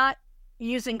 she's not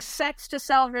using sex to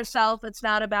sell herself. It's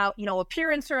not about,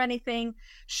 appearance or anything.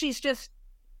 She's just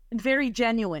very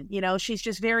genuine. She's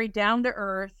just very down to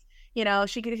earth.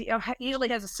 She usually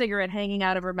has a cigarette hanging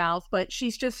out of her mouth, but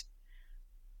she's just,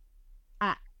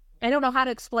 I don't know how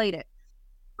to explain it.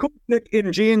 Cool chick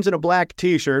in jeans and a black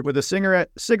t-shirt with a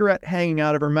cigarette hanging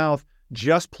out of her mouth,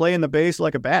 just playing the bass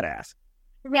like a badass.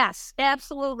 Yes,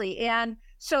 absolutely. And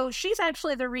so she's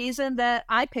actually the reason that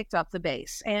I picked up the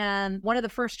bass. And one of the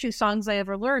first 2 songs I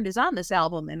ever learned is on this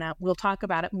album, and we'll talk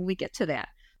about it when we get to that.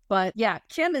 But yeah,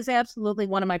 Kim is absolutely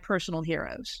one of my personal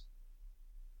heroes.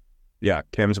 Yeah,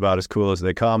 Kim's about as cool as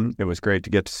they come. It was great to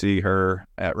get to see her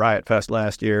at Riot Fest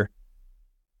last year.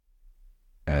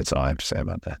 That's all I have to say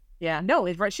about that. Yeah, no,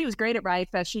 she was great at Riot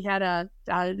Fest. She had a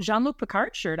Jean-Luc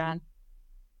Picard shirt on.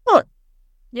 What?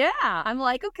 Yeah, I'm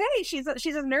like, okay, she's a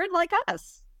nerd like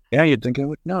us. Yeah, you'd think I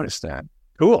would notice that.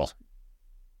 Cool.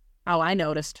 Oh, I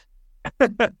noticed.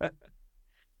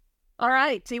 All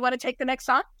right, so you want to take the next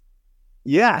song?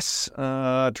 Yes,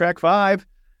 track 5,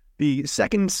 the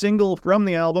second single from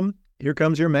the album, Here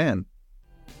Comes Your Man.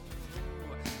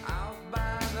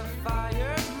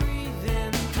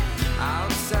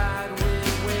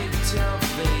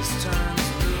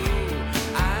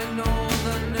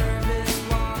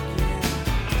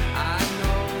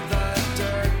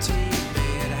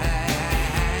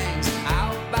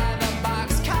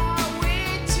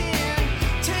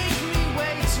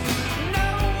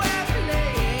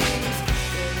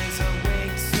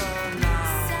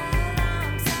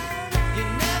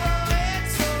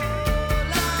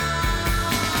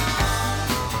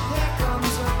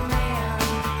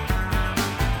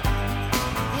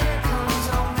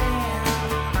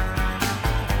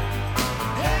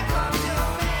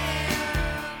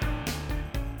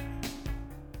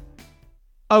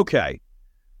 Okay.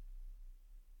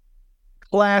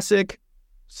 Classic,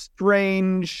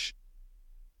 strange,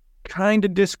 kind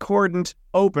of discordant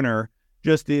opener,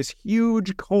 just this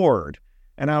huge chord.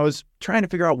 And I was trying to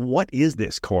figure out, what is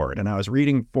this chord? And I was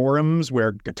reading forums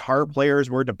where guitar players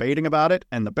were debating about it,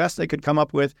 and the best they could come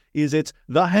up with is it's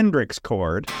the Hendrix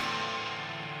chord.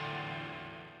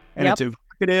 And It's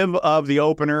evocative of the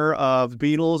opener of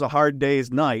Beatles' A Hard Day's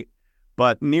Night.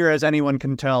 But near as anyone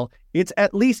can tell, it's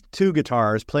at least 2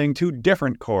 guitars playing 2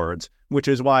 different chords, which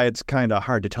is why it's kind of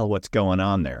hard to tell what's going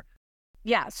on there.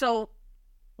 Yeah, so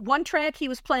one track he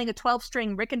was playing a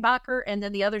 12-string Rickenbacker, and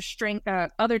then the other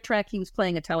track he was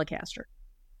playing a Telecaster.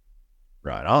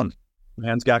 Right on.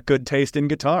 Man's got good taste in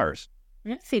guitars.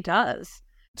 Yes, he does.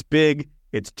 It's big,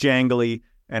 it's jangly,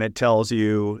 and it tells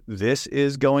you this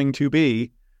is going to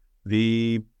be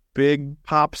the big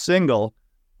pop single,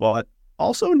 but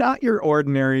also not your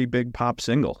ordinary big pop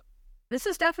single. This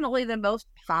is definitely the most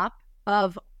pop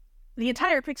of the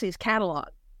entire Pixies catalog,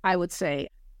 I would say.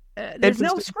 There's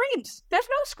no screams. There's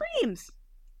no screams.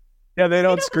 Yeah, they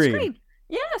don't scream.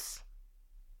 Yes.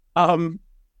 And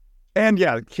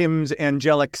yeah, Kim's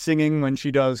angelic singing when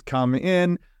she does come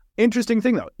in. Interesting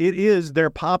thing, though, it is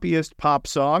their poppiest pop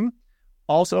song.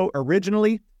 Also,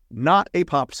 originally, not a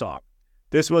pop song.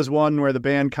 This was one where the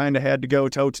band kind of had to go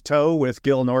toe-to-toe with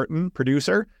Gil Norton,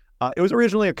 producer. It was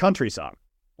originally a country song.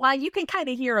 Well, you can kind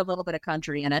of hear a little bit of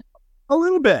country in it. A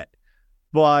little bit.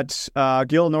 But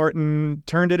Gil Norton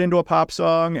turned it into a pop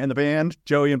song, and the band,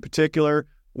 Joey in particular,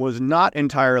 was not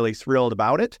entirely thrilled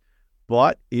about it.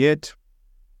 But it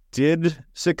did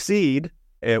succeed.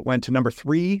 It went to number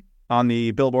 3 on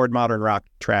the Billboard Modern Rock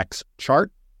Tracks chart.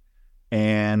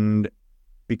 And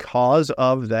because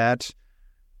of that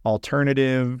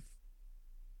alternative,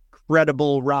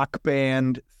 credible rock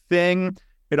band thing,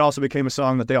 it also became a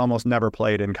song that they almost never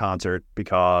played in concert,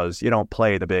 because you don't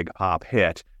play the big pop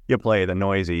hit, you play the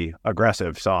noisy,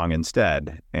 aggressive song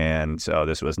instead. And so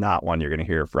this was not one you're going to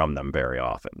hear from them very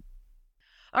often.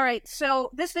 All right, so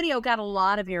this video got a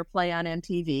lot of airplay on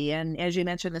MTV, and as you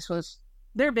mentioned, this was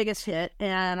their biggest hit.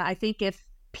 And I think if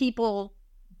people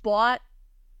bought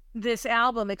this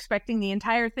album expecting the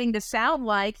entire thing to sound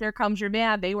like There Comes Your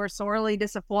Man, they were sorely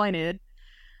disappointed.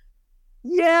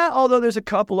 Yeah, although there's a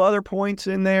couple other points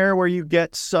in there where you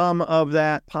get some of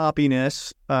that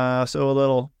poppiness, so a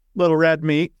little red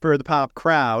meat for the pop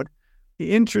crowd.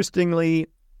 Interestingly,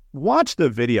 watch the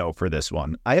video for this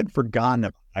one. I had forgotten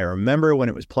it. I remember when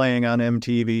it was playing on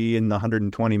MTV in the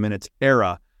 120 Minutes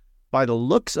era, by the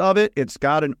looks of it, it's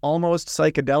got an almost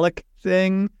psychedelic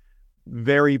thing.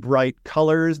 Very bright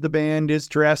colors the band is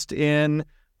dressed in,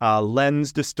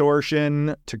 lens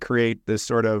distortion to create this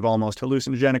sort of almost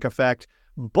hallucinogenic effect.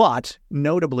 But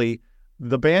notably,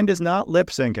 the band is not lip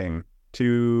syncing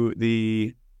to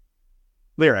the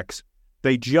lyrics.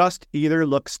 They just either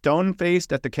look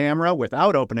stone-faced at the camera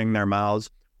without opening their mouths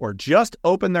or just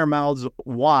open their mouths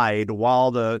wide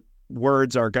while the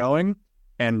words are going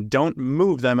and don't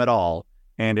move them at all.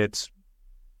 And it's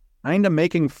kind of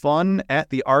making fun at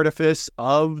the artifice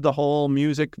of the whole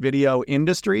music video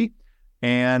industry.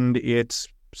 And it's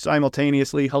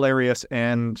simultaneously hilarious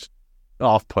and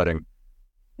off-putting.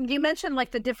 You mentioned like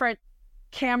the different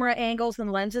camera angles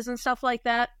and lenses and stuff like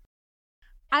that.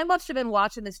 I must have been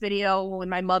watching this video when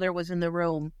my mother was in the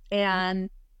room, and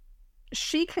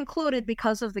she concluded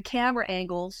because of the camera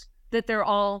angles that they're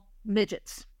all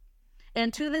midgets.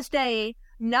 And to this day,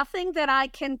 nothing that I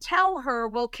can tell her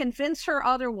will convince her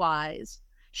otherwise.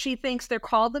 She thinks they're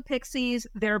called the Pixies.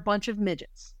 They're a bunch of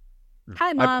midgets.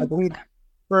 Hi, Mom. I believe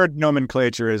bird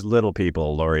nomenclature is little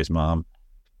people, Lori's mom.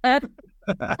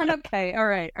 Okay, all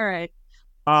right.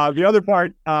 The other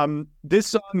part, this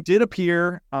song did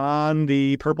appear on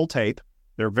the Purple Tape,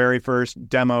 their very first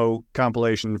demo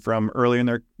compilation from early in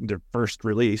their first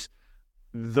release.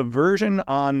 The version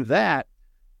on that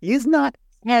is not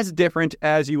as different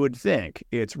as you would think.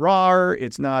 It's raw,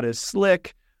 it's not as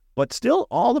slick, but still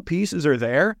all the pieces are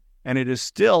there, and it is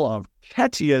still a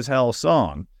catchy as hell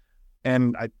song.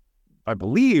 And I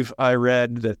believe I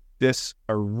read that this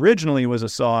originally was a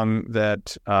song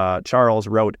that Charles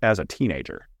wrote as a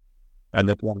teenager, and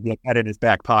that he had in his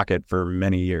back pocket for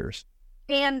many years.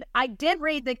 And I did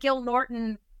read that Gil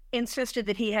Norton insisted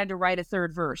that he had to write a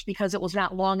third verse because it was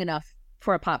not long enough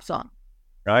for a pop song.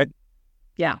 Right?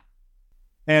 Yeah.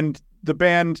 And the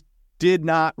band did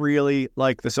not really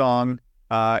like the song.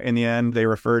 In the end, they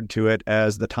referred to it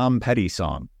as the Tom Petty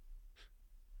song.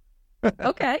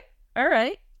 Okay. All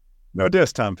right. No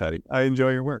diss, Tom Petty. I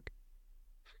enjoy your work.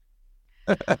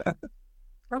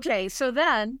 Okay, so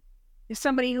then if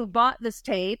somebody who bought this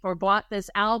tape or bought this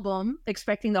album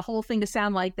expecting the whole thing to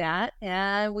sound like that,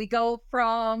 and we go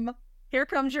from Here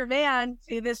Comes Your Man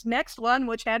to this next one,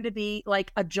 which had to be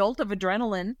like a jolt of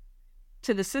adrenaline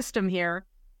to the system here.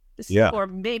 Or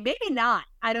maybe not.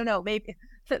 I don't know. Maybe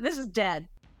this is dead.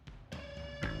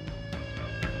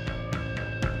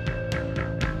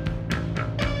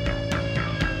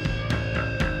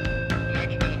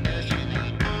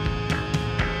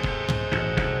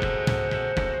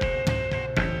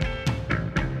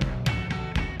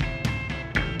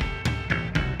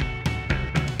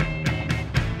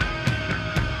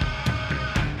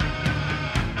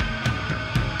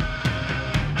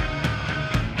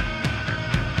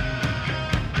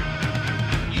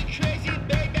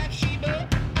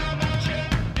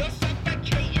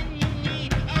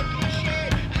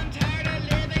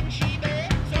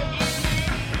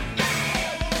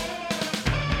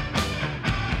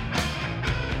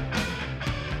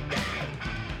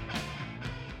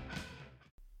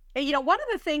 You know, one of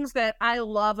the things that I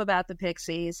love about the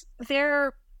Pixies,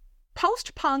 they're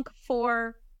post-punk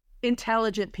for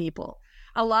intelligent people.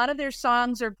 A lot of their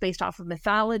songs are based off of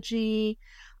mythology.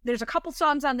 There's a couple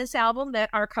songs on this album that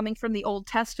are coming from the Old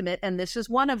Testament, and this is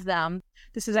one of them.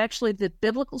 This is actually the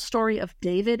biblical story of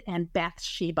David and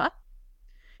Bathsheba.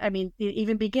 I mean, it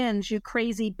even begins, "You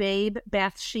crazy babe,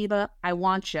 Bathsheba, I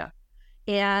want you."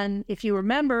 And if you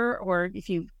remember, or if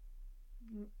you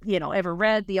ever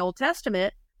read the Old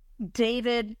Testament,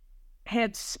 David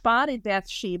had spotted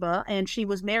Bathsheba and she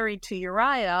was married to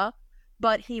Uriah,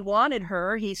 but he wanted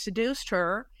her, he seduced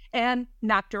her and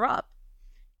knocked her up.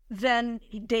 Then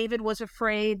David was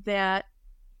afraid that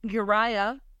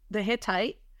Uriah, the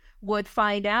Hittite, would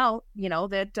find out,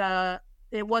 that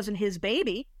it wasn't his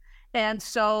baby. And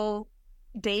so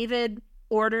David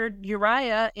ordered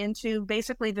Uriah into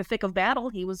basically the thick of battle.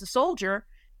 He was a soldier.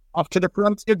 Off to the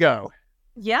front you go.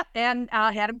 Yep, and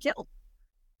had him killed.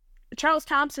 Charles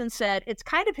Thompson said, it's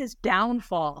kind of his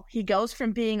downfall. He goes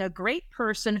from being a great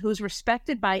person who's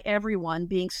respected by everyone,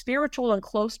 being spiritual and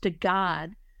close to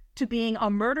God, to being a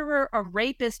murderer, a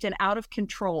rapist, and out of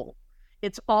control.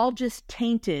 It's all just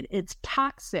tainted. It's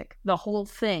toxic, the whole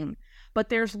thing. But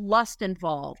there's lust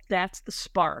involved. That's the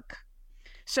spark.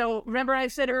 So remember I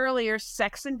said earlier,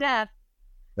 sex and death.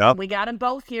 Yep. We got them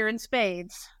both here in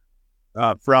spades.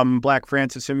 From Black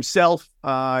Francis himself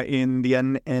in the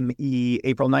NME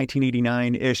April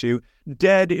 1989 issue,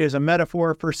 dead is a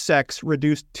metaphor for sex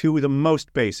reduced to the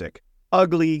most basic,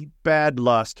 ugly, bad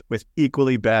lust with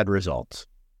equally bad results.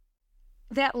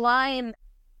 That line,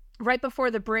 right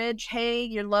before the bridge, hey,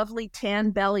 your lovely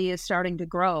tan belly is starting to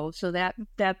grow. So that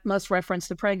must reference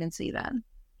the pregnancy then.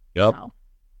 Yep. So,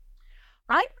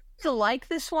 I really like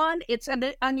this one. It's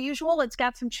unusual. It's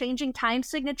got some changing time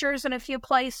signatures in a few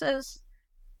places.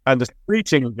 And the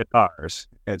screeching guitars.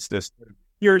 It's this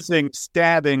piercing,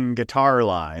 stabbing guitar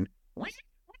line.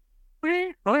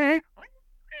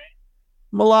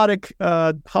 Melodic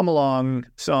hum-along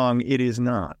song, it is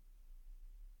not.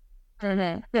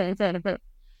 Yeah,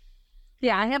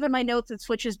 I have in my notes it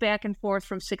switches back and forth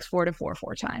from 6/4 to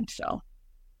 4/4 times. So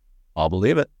I'll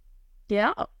believe it.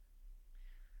 yeah.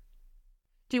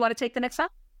 Do you want to take the next song?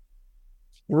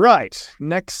 Right.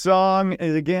 Next song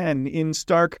is again in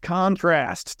stark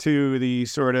contrast to the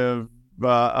sort of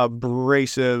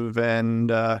abrasive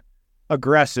and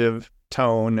aggressive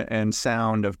tone and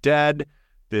sound of Dead.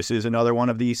 This is another one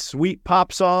of these sweet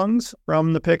pop songs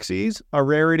from the Pixies, a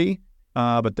rarity,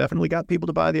 but definitely got people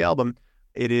to buy the album.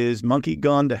 It is Monkey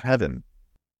Gone to Heaven.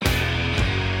 There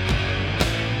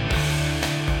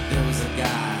was a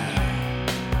guy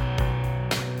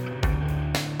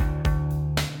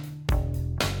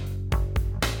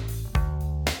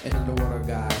an underwater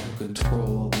guy who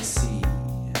controlled the sea.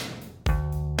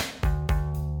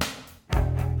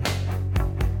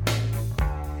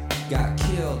 Got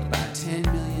killed by 10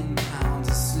 million pounds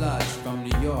of sludge from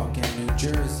New York and New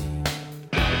Jersey.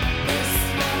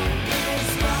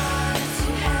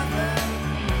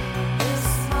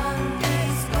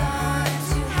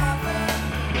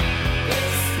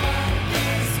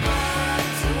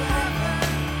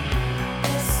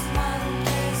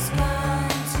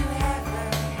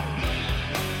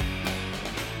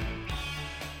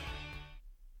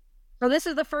 So this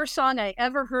is the first song I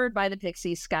ever heard by the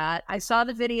Pixies, Scott. I saw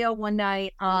the video one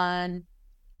night on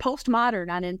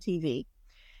Postmodern on MTV.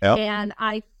 Yep. And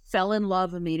I fell in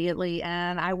love immediately.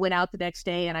 And I went out the next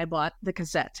day and I bought the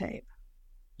cassette tape.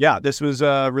 Yeah, this was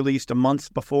released a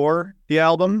month before the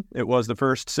album. It was the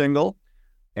first single.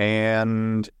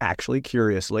 And actually,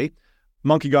 curiously,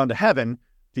 Monkey Gone to Heaven,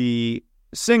 the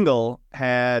single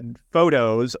had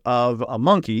photos of a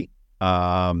monkey.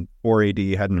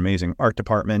 4AD had an amazing art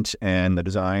department, and the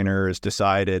designers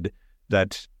decided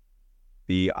that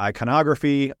the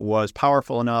iconography was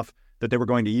powerful enough that they were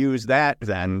going to use that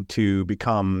then to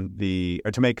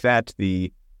to make that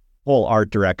the whole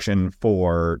art direction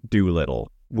for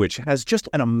Doolittle, which has just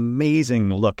an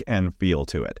amazing look and feel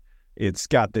to it. It's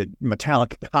got the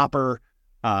metallic copper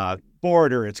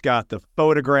border. It's got the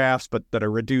photographs, but that are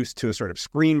reduced to a sort of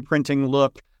screen printing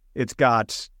look. It's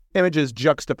got images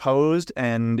juxtaposed,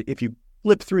 and if you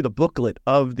flip through the booklet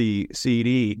of the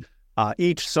CD,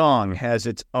 each song has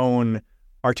its own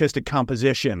artistic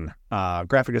composition,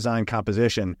 graphic design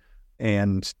composition,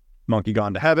 and Monkey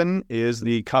Gone to Heaven is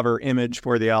the cover image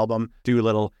for the album.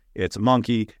 Doolittle, it's a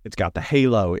monkey, it's got the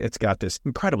halo, it's got this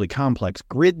incredibly complex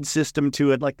grid system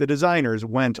to it. Like, the designers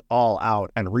went all out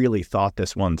and really thought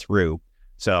this one through.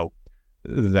 So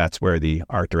that's where the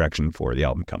art direction for the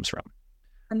album comes from.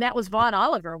 And that was Vaughn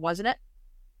Oliver, wasn't it?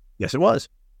 Yes, it was.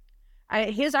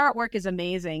 His artwork is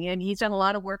amazing, and he's done a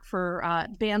lot of work for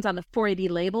bands on the 4AD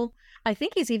label. I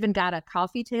think he's even got a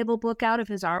coffee table book out of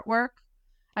his artwork.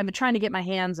 I've been trying to get my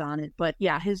hands on it, but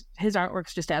yeah, his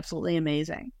artwork's just absolutely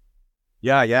amazing.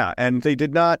 Yeah. And they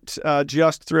did not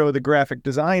just throw the graphic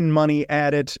design money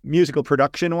at it musical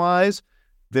production-wise.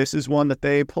 This is one that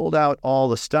they pulled out all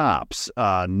the stops.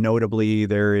 Notably,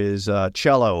 there is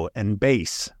cello and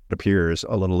bass that appears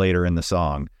a little later in the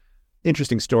song.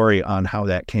 Interesting story on how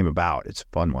that came about. It's a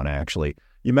fun one, actually.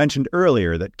 You mentioned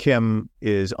earlier that Kim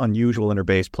is unusual in her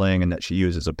bass playing and that she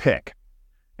uses a pick.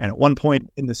 And at one point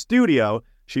in the studio,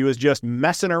 she was just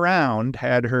messing around,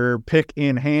 had her pick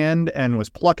in hand, and was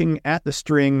plucking at the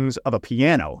strings of a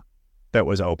piano that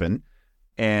was open.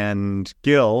 And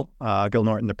Gil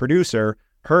Norton, the producer,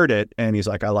 heard it, and he's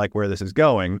like, I like where this is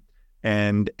going,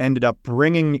 and ended up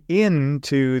bringing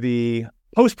into the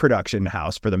post-production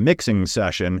house for the mixing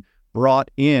session, brought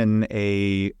in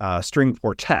a string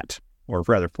quartet, or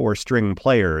rather 4 string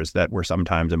players that were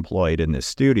sometimes employed in this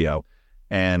studio.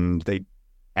 And they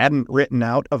hadn't written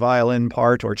out a violin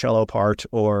part or cello part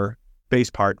or bass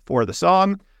part for the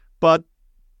song, but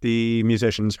the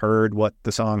musicians heard what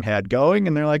the song had going,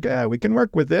 and they're like, we can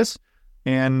work with this.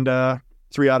 And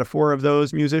 3 out of 4 of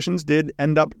those musicians did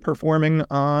end up performing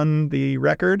on the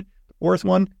record. 4th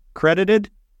one, credited,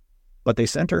 but they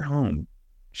sent her home.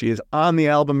 She is on the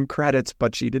album credits,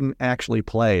 but she didn't actually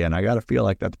play, and I got to feel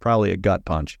like that's probably a gut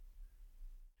punch.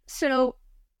 So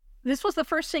this was the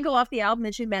first single off the album,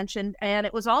 as you mentioned, and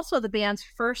it was also the band's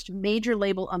first major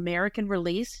label American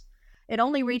release. It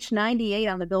only reached 98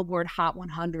 on the Billboard Hot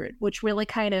 100, which really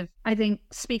kind of, I think,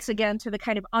 speaks again to the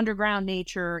kind of underground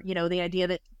nature, the idea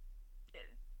that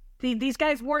these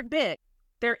guys weren't big.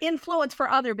 Their influence for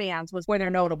other bands was where they're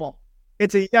notable.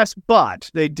 It's a yes, but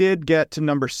they did get to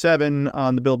number 7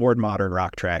 on the Billboard Modern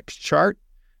Rock Tracks chart.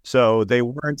 So they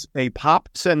weren't a pop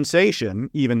sensation,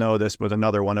 even though this was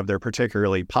another one of their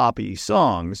particularly poppy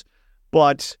songs,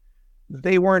 but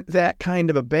they weren't that kind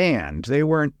of a band. They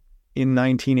weren't in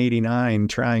 1989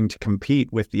 trying to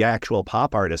compete with the actual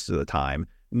pop artists of the time.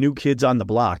 New Kids on the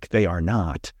Block, they are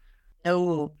not.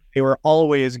 No. They were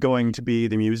always going to be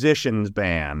the musicians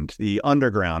band, the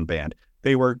underground band.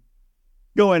 They were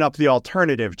going up the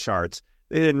alternative charts.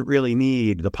 They didn't really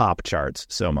need the pop charts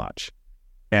so much.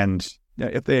 And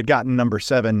if they had gotten number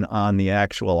 7 on the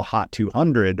actual Hot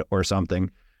 200 or something,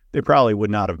 they probably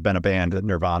would not have been a band that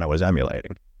Nirvana was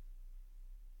emulating.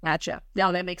 Gotcha.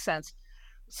 No, that makes sense.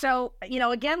 So,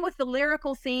 again, with the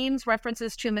lyrical themes,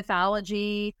 references to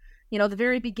mythology, the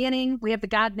very beginning, we have the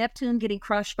god Neptune getting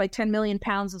crushed by 10 million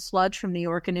pounds of sludge from New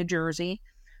York and New Jersey.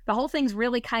 The whole thing's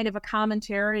really kind of a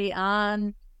commentary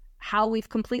on how we've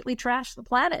completely trashed the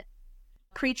planet.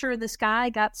 Creature in the sky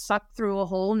got sucked through a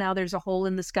hole. Now there's a hole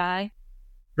in the sky.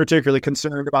 Particularly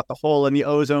concerned about the hole in the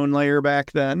ozone layer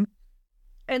back then.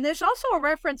 And there's also a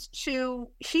reference to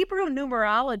Hebrew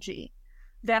numerology.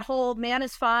 That whole man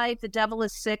is 5, the devil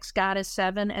is 6, God is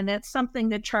 7. And that's something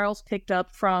that Charles picked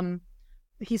up from,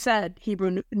 he said,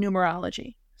 Hebrew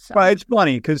numerology. So. Well, it's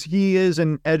funny because he is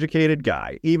an educated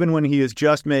guy. Even when he is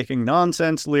just making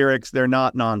nonsense lyrics, they're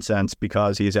not nonsense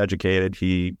because he's educated.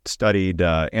 He studied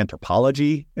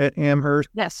anthropology at Amherst.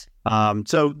 Yes.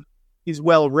 So he's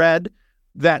well-read.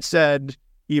 That said,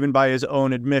 even by his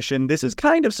own admission, this is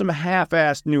kind of some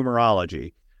half-assed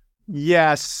numerology.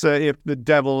 Yes, if the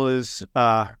devil is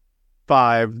 5,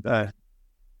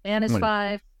 man is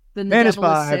 5, then the man devil is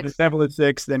 5, is 6. the devil is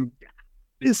 6, then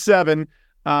is 7.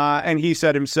 And he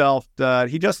said himself that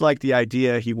he just liked the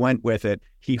idea. He went with it.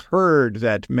 He heard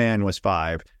that man was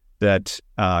 5, that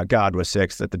God was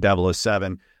 6, that the devil is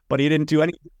 7, but he didn't do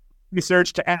any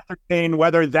research to ascertain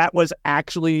whether that was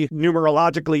actually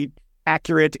numerologically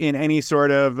accurate in any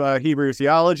sort of Hebrew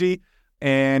theology.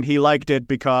 And he liked it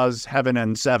because heaven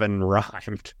and 7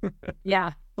 rhymed.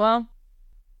 Yeah, well,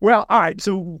 all right.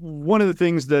 So one of the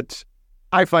things that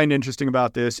I find interesting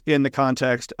about this in the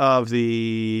context of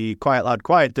the Quiet Loud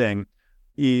Quiet thing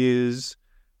is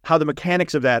how the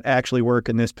mechanics of that actually work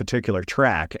in this particular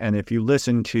track. And if you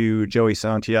listen to Joey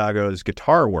Santiago's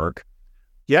guitar work,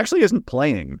 he actually isn't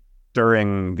playing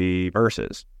during the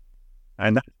verses.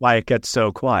 And that's why it gets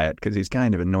so quiet, because he's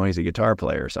kind of a noisy guitar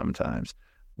player sometimes.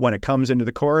 When it comes into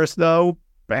the chorus, though,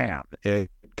 bam,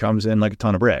 it comes in like a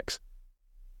ton of bricks.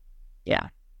 Yeah.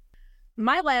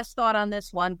 My last thought on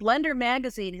this one, Blender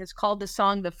Magazine has called the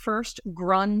song the first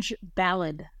grunge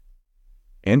ballad.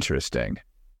 Interesting.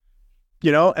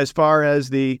 As far as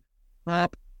the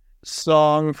pop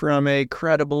song from a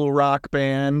credible rock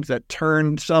band that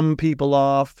turned some people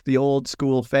off, the old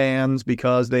school fans,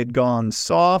 because they'd gone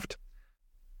soft,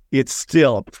 it's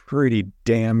still a pretty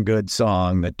damn good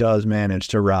song that does manage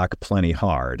to rock plenty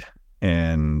hard.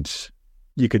 And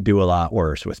you could do a lot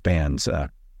worse with bands,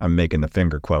 I'm making the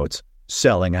finger quotes,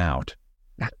 selling out.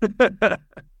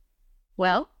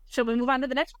 Well, shall we move on to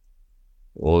the next one?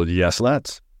 Well, yes,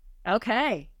 let's.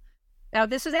 Okay. Now,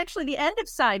 this is actually the end of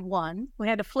side 1. We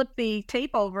had to flip the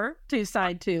tape over to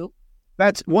side 2.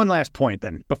 That's one last point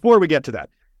then, before we get to that.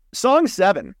 Song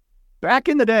 7. Back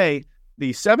in the day,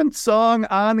 the 7th song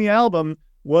on the album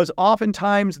was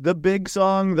oftentimes the big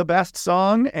song, the best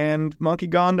song, and Monkey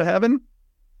Gone to Heaven.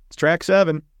 It's track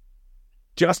 7.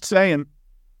 Just saying.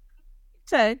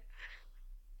 So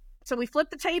we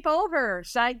flip the tape over.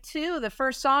 Side 2, the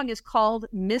first song is called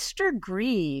Mr.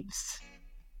 Greaves.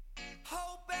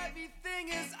 Hope everything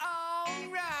is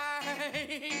alright.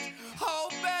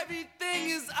 Hope everything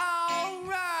is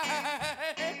alright.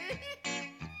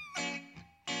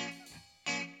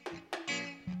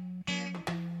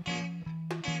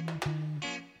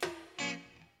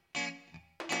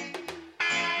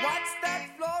 What's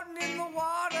that floating in the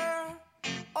water?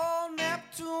 Old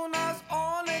Neptune has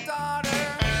only daughter.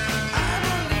 I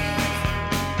believe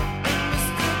in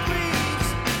Mr. Greaves,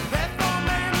 that old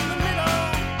man in the middle,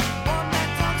 one that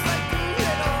talks like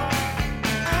Doolittle.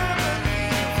 I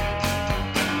believe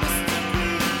in Mr.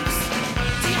 Greaves.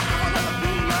 Do you have another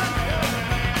opinion?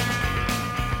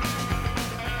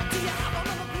 Do you have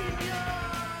another opinion?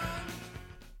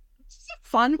 It's a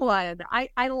fun one.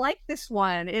 I like this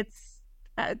one. It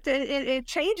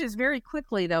changes very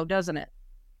quickly, though, doesn't it?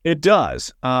 It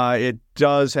does. It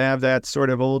does have that sort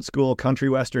of old school country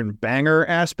western banger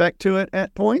aspect to it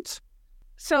at points.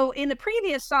 So in the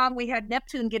previous song, we had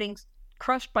Neptune getting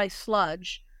crushed by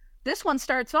sludge. This one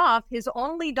starts off, his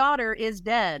only daughter is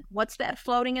dead. What's that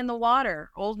floating in the water?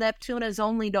 Old Neptuna's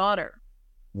only daughter.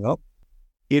 Well,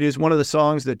 it is one of the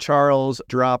songs that Charles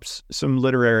drops some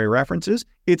literary references.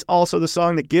 It's also the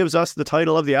song that gives us the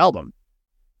title of the album.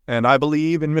 And I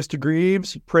believe in Mr.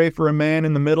 Greaves, Pray for a Man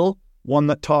in the Middle, one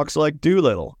that talks like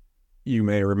Doolittle. You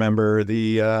may remember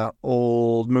the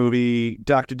old movie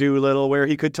Dr. Doolittle where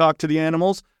he could talk to the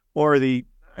animals, or the,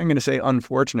 I'm going to say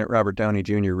unfortunate Robert Downey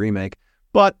Jr. remake,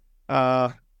 but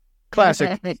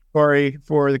classic story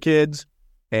for the kids.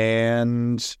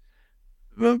 And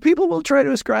people will try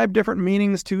to ascribe different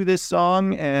meanings to this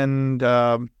song. And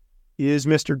is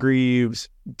Mr. Greaves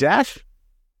deaf?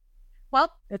 Well,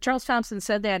 Charles Thompson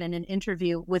said that in an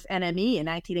interview with NME in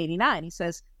 1989. He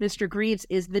says, Mr. Greaves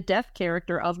is the deaf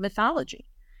character of mythology.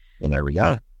 And there we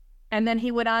go. And then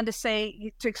he went on to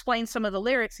say, to explain some of the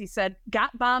lyrics, he said,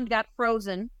 got bombed, got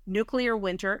frozen, nuclear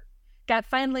winter, got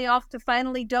finally off to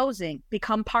finally dozing,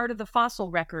 become part of the fossil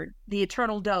record, the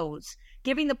eternal doze,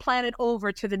 giving the planet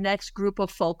over to the next group of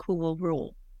folk who will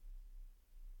rule.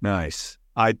 Nice.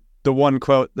 The one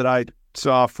quote that I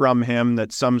saw from him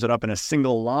that sums it up in a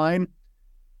single line,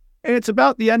 it's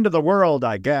about the end of the world,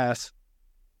 I guess.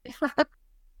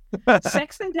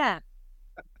 Sex and death.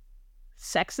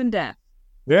 Sex and death.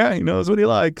 Yeah, he knows what he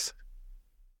likes.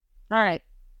 All right.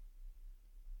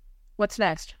 What's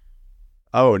next?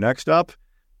 Oh, next up,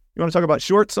 you want to talk about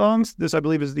short songs? This, I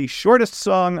believe, is the shortest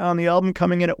song on the album,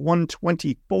 coming in at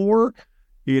 124.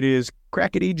 It is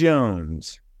Crackety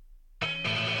Jones.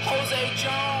 Jose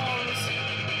Jones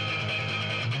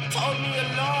told me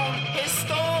alone his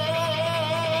story.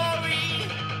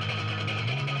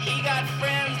 He got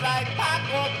friends like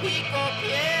Paco, Pico,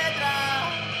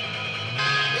 Piedra,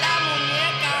 La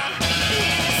Muñeca.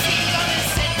 He's gonna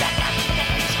say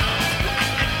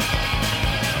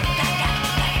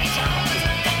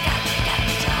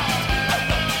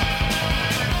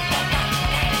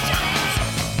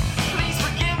please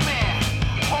forgive me,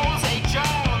 Jose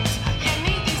Jones. You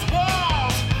need these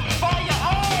walls for your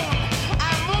own.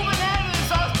 I'm moving out of this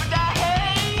hospital.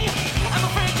 Hey, I'm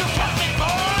afraid you'll cut me,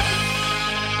 boy.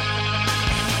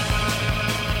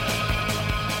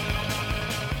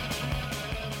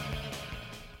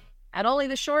 Not only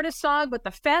the shortest song, but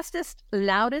the fastest,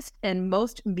 loudest, and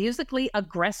most musically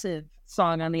aggressive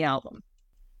song on the album.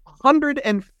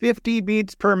 150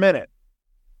 beats per minute.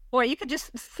 Boy, you could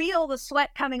just feel the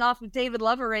sweat coming off of David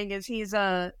Lovering as he's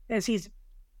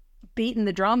beating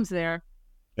the drums there.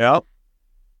 Yep.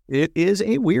 It is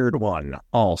a weird one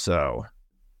also.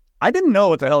 I didn't know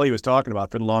what the hell he was talking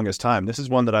about for the longest time. This is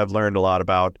one that I've learned a lot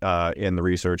about in the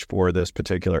research for this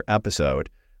particular episode.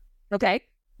 Okay.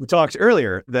 We talked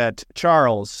earlier that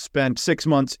Charles spent 6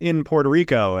 months in Puerto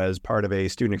Rico as part of a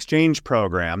student exchange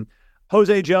program.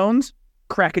 Jose Jones,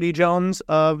 Crackety Jones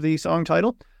of the song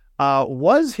title,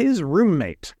 was his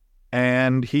roommate.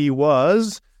 And he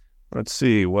was, let's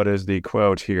see, what is the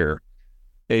quote here?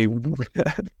 A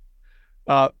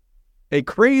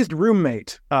crazed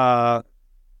roommate, a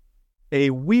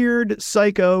weird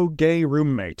psycho gay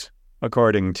roommate,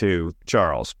 according to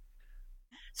Charles.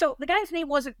 So the guy's name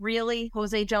wasn't really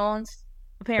Jose Jones,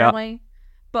 apparently. Yeah,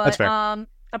 but that's fair.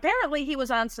 Apparently he was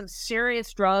on some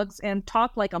serious drugs and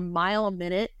talked like a mile a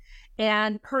minute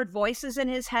and heard voices in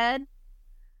his head.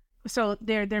 So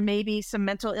there may be some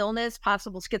mental illness,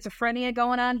 possible schizophrenia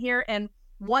going on here. And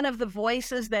one of the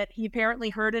voices that he apparently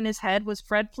heard in his head was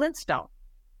Fred Flintstone.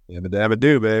 Yabba dabba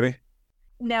do, baby.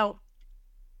 Now,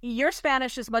 your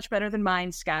Spanish is much better than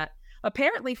mine, Scott.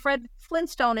 Apparently, Fred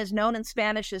Flintstone is known in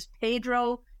Spanish as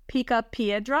Pedro Pica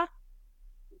Piedra.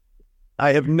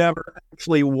 I have never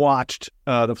actually watched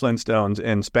the Flintstones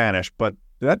in Spanish, but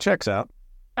that checks out.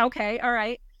 Okay, all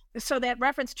right. So that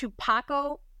reference to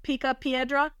Paco Pica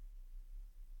Piedra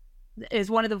is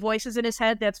one of the voices in his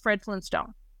head. That's Fred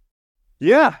Flintstone.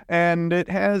 Yeah, and it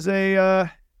has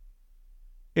a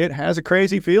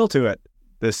crazy feel to it.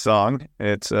 This song,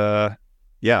 it's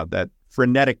that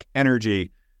frenetic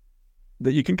energy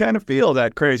that you can kind of feel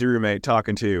that crazy roommate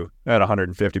talking to you at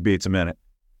 150 beats a minute.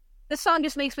 This song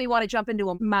just makes me want to jump into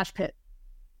a mosh pit.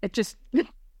 It just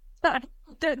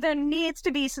there needs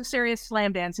to be some serious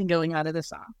slam dancing going on in this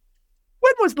song.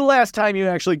 When was the last time you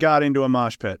actually got into a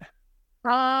mosh pit?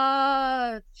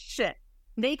 Shit.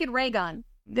 Naked Ray Gun.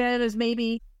 That was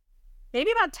maybe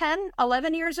about 10,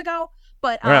 11 years ago.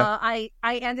 But right.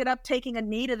 I ended up taking a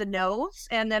knee to the nose,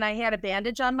 and then I had a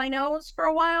bandage on my nose for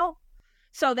a while.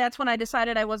 So that's when I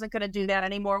decided I wasn't going to do that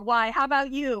anymore. Why? How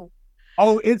about you?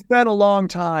 Oh, it's been a long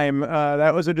time.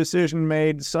 That was a decision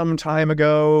made some time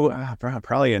ago,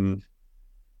 probably in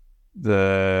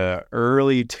the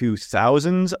early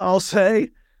 2000s, I'll say.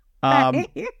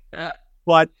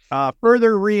 But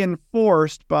further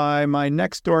reinforced by my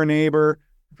next door neighbor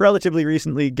relatively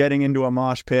recently getting into a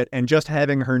mosh pit and just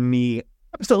having her knee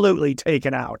absolutely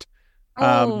taken out.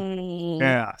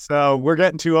 Yeah, so we're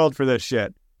getting too old for this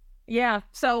shit. Yeah,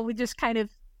 so we just kind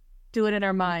of do it in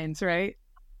our minds, right?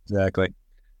 Exactly.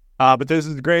 But this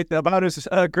is great, about as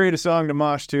great a song to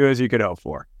mosh to as you could hope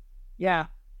for. Yeah.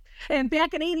 And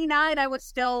back in '89, I was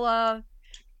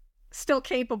still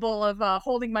capable of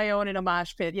holding my own in a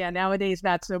mosh pit. Yeah, nowadays,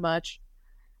 not so much.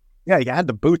 Yeah, you had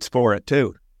the boots for it,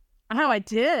 too. Oh, I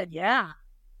did, yeah.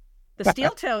 The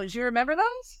steel toes, you remember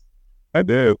those? I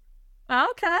do.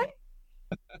 Okay.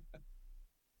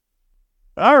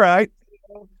 All right.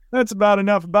 That's about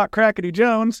enough about Crackety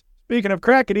Jones. Speaking of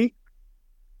Crackety,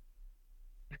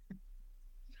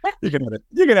 you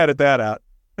can edit that out.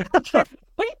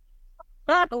 Wait.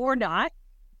 Or not.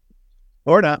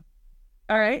 Or not.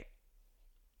 All right.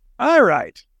 All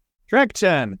right. Track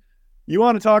 10. You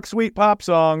want to talk sweet pop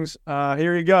songs?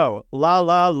 Here you go. La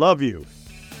La Love You.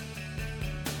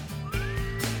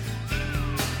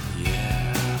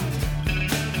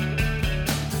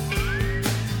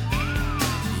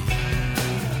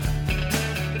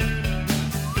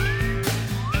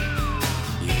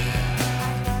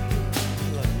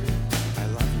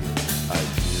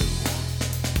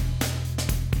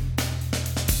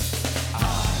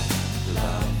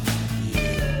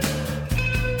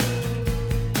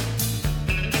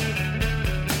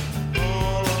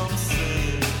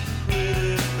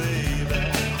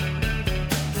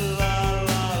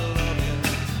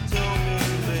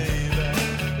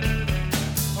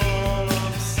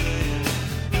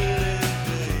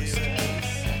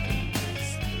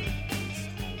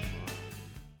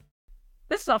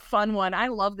 This is a fun one. I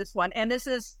love this one. And this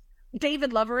is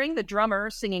David Lovering, the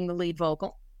drummer, singing the lead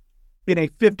vocal. In a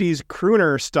 50s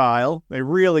crooner style, they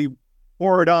really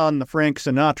poured on the Frank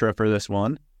Sinatra for this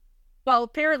one. Well,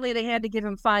 apparently they had to give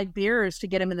him 5 beers to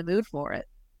get him in the mood for it.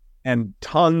 And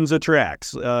tons of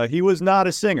tracks. He was not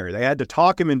a singer. They had to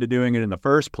talk him into doing it in the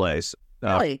first place.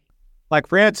 Really? Like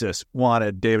Francis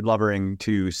wanted David Lovering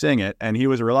to sing it, and he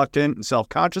was reluctant and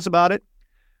self-conscious about it.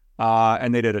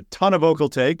 And they did a ton of vocal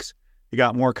takes. He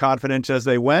got more confident as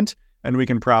they went, and we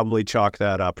can probably chalk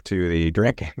that up to the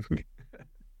drinking.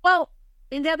 Well,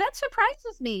 now that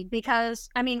surprises me because,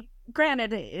 I mean,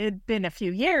 granted, it had been a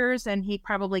few years and he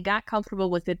probably got comfortable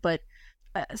with it, but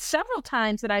several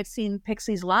times that I've seen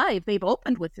Pixies live, they've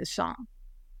opened with this song.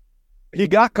 He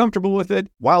got comfortable with it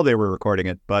while they were recording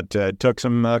it, but it took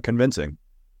some convincing.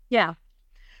 Yeah.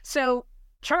 So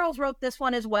Charles wrote this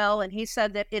one as well, and he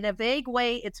said that in a vague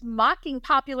way, it's mocking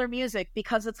popular music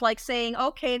because it's like saying,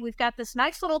 okay, we've got this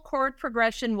nice little chord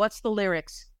progression. What's the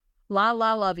lyrics? La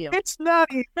La Love You. It's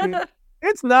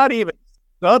not even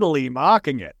subtly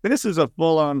mocking it. This is a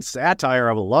full-on satire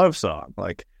of a love song.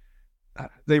 Like,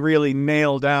 they really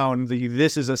nail down the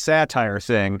this is a satire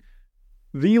thing.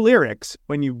 The lyrics,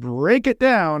 when you break it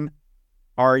down,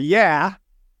 are, yeah,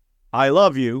 I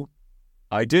love you,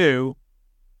 I do.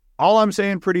 All I'm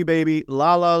saying, pretty baby,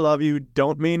 la la love you,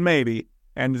 don't mean maybe.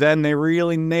 And then they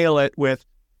really nail it with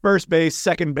first base,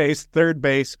 second base, third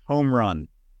base, home run.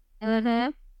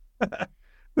 Mm-hmm.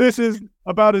 This is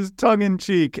about as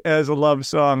tongue-in-cheek as a love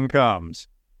song comes.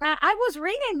 I was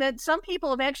reading that some people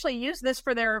have actually used this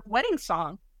for their wedding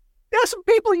song. Yeah, some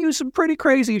people use some pretty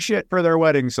crazy shit for their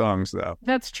wedding songs, though.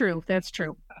 That's true. That's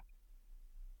true.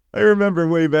 I remember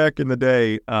way back in the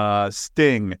day,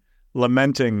 Sting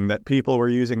lamenting that people were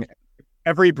using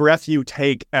Every Breath You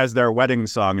Take as their wedding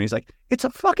song. And he's like, it's a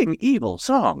fucking evil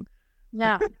song.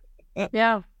 Yeah.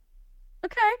 Yeah.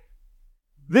 Okay.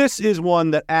 This is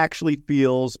one that actually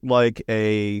feels like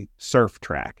a surf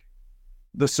track.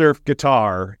 The surf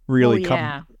guitar really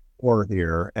comes forth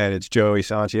here, and it's Joey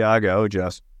Santiago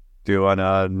just doing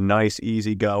a nice,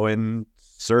 easygoing,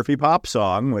 surfy pop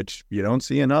song, which you don't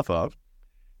see enough of.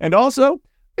 And also,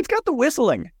 it's got the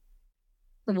whistling.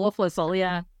 The wolf whistle,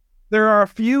 yeah. There are a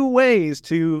few ways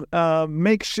to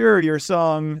make sure your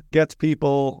song gets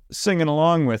people singing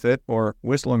along with it or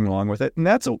whistling along with it,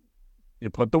 and you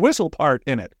put the whistle part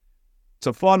in it. It's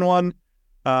a fun one.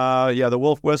 The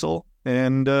wolf whistle.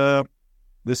 And the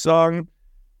song,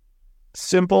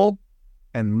 simple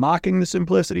and mocking the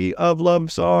simplicity of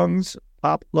love songs,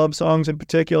 pop love songs in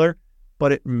particular,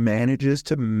 but it manages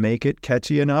to make it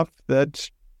catchy enough that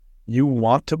you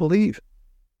want to believe.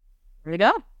 There you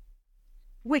go.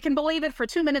 We can believe it for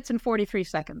 2 minutes and 43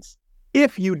 seconds.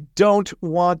 If you don't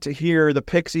want to hear the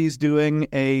Pixies doing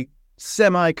a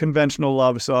semi-conventional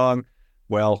love song,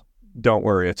 well, don't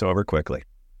worry, it's over quickly.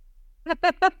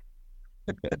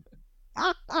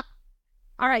 All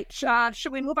right.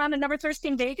 Should we move on to number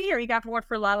 13, Baby, or you got more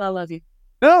for La La Love You?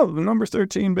 No, number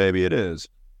 13, Baby, it is.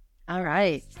 All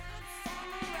right.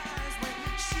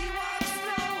 She walks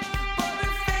slow, but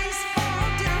her face fall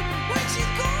down when she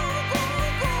go.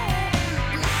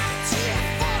 Black tear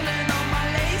falling on my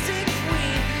lazy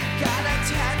queen. Got a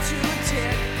tattoo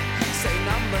tip, say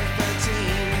number 13.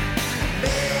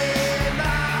 Baby,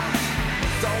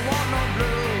 don't want no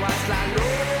blue eyes like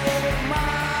Loma.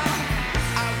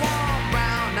 I want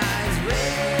brown eyes,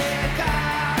 red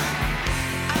car.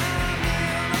 I'm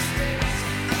in a state,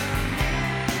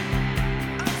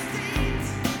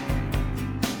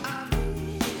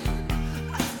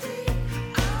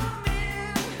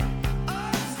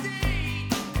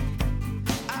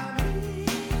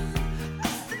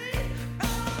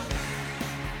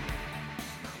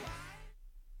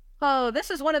 Oh, this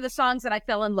is one of the songs that I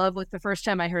fell in love with the first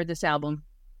time I heard this album.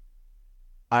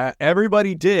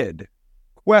 Everybody did.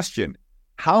 Question,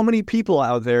 how many people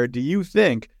out there do you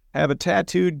think have a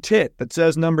tattooed tit that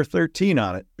says number 13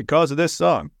 on it because of this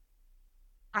song?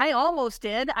 I almost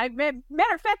did.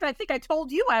 Matter of fact, I think I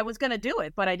told you I was going to do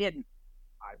it, but I didn't.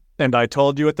 And I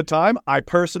told you at the time, I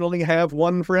personally have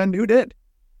one friend who did.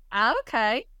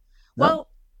 Okay. Well,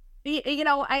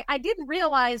 I didn't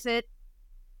realize it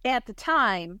at the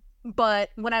time, but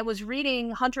when I was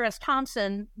reading Hunter S.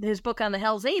 Thompson, his book on the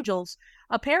Hells Angels,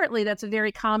 apparently that's a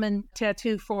very common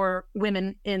tattoo for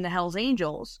women in the Hells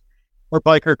Angels. Or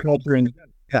biker culture in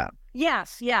yeah.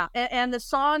 Yes, yeah. And the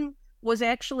song was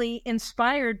actually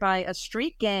inspired by a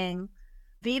street gang.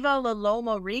 Viva La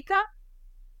Loma Rica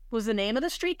was the name of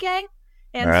the street gang.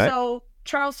 And so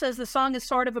Charles says the song is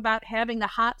sort of about having the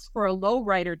hots for a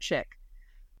lowrider chick.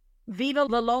 Viva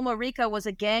La Loma Rica was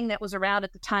a gang that was around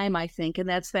at the time, I think. And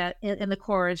that's that in the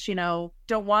chorus,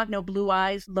 don't want no blue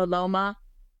eyes, La Loma.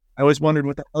 I always wondered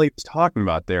what the hell he was talking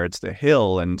about there. It's the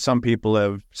hill, and some people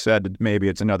have said maybe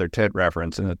it's another tit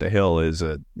reference and that the hill is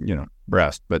a,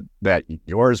 breast, but that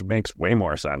yours makes way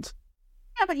more sense.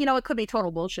 Yeah, but it could be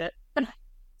total bullshit.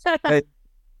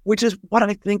 Which is what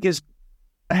I think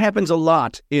happens a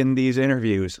lot in these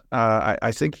interviews.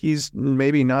 I think he's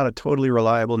maybe not a totally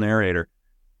reliable narrator.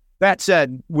 That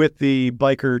said, with the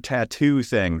biker tattoo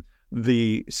thing,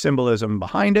 the symbolism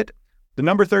behind it, the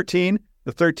number 13,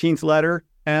 the 13th letter,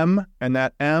 M, and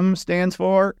that M stands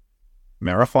for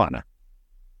marijuana.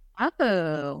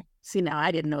 Oh, see, now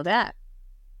I didn't know that.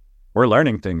 We're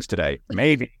learning things today.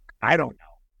 Maybe. I don't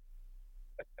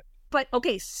know. But,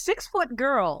 okay, 6-foot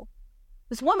girl.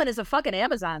 This woman is a fucking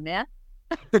Amazon, man.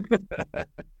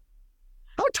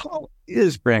 How tall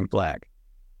is Frank Black?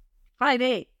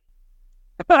 5'8".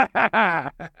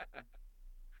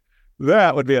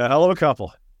 That would be a hell of a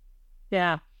couple.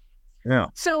 Yeah. Yeah.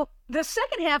 So the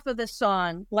second half of this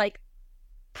song,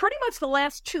 pretty much the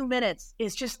last 2 minutes,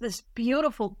 is just this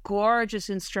beautiful, gorgeous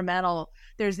instrumental.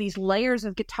 There's these layers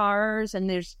of guitars, and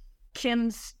there's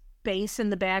Kim's bass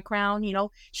in the background.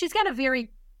 She's got a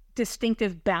very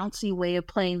distinctive, bouncy way of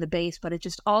playing the bass, but it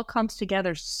just all comes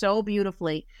together so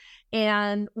beautifully.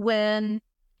 And when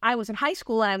I was in high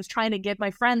school and I was trying to get my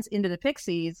friends into the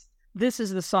Pixies, this is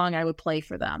the song I would play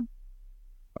for them.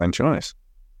 Fine choice.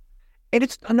 And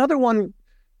it's another one.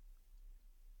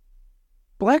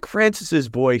 Black Francis's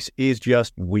voice is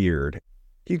just weird.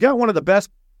 He's got one of the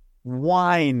best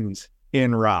whines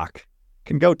in rock.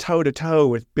 Can go toe to toe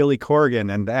with Billy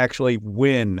Corgan and actually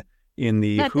win in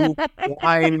the who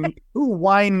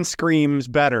whine screams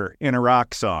better in a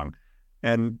rock song.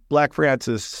 And Black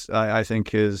Francis, I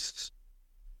think, is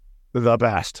the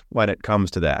best when it comes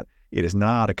to that. It is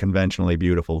not a conventionally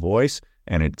beautiful voice,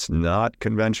 and it's not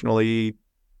conventionally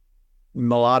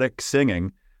melodic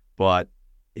singing, but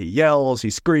he yells, he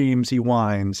screams, he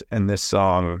whines, and this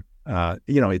song,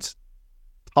 it's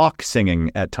talk singing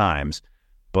at times,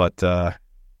 but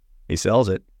he sells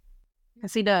it.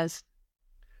 Yes, he does.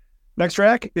 Next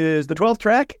track is the 12th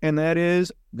track, and that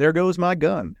is There Goes My Gun.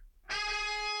 There goes my gun.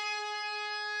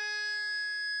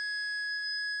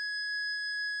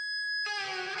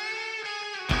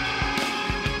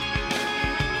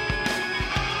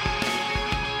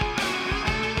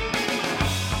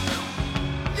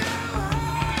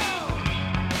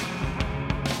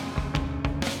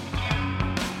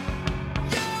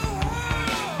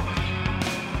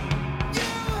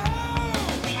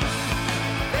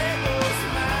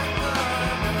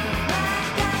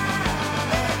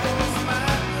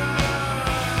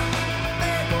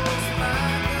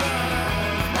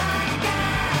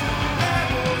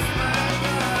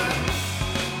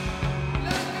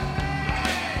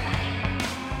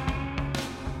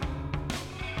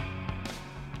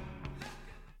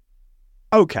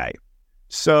 Okay.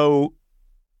 So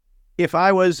if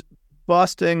I was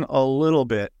busting a little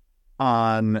bit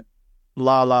on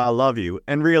La La Love You,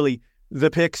 and really the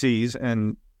Pixies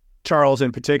and Charles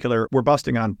in particular were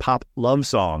busting on pop love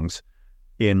songs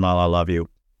in La La Love You,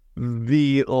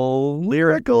 the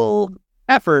lyrical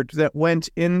effort that went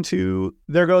into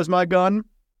There Goes My Gun,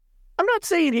 I'm not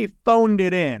saying he phoned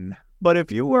it in, but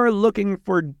if you were looking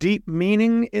for deep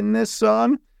meaning in this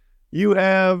song, you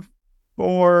have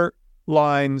 4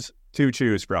 lines to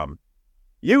choose from.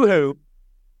 Yoo-hoo,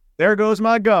 there goes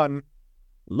my gun,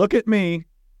 look at me,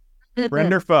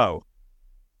 friend or foe.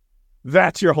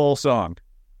 That's your whole song.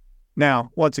 Now,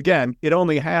 once again, it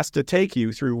only has to take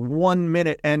you through 1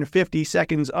 minute and 50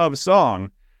 seconds of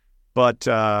song, but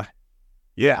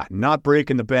yeah, not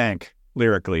breaking the bank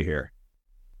lyrically here.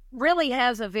 Really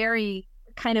has a very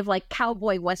kind of like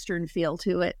cowboy western feel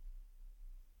to it.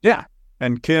 Yeah.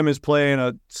 And Kim is playing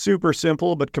a super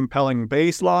simple but compelling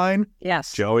bass line.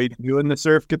 Yes. Joey doing the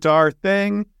surf guitar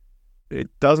thing. It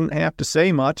doesn't have to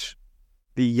say much.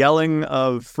 The yelling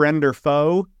of friend or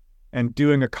foe and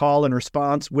doing a call and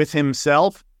response with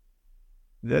himself.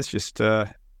 That's just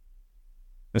a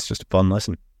fun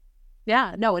listen.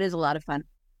 Yeah, no, it is a lot of fun.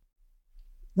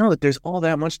 Know that there's all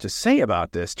that much to say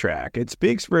about this track. It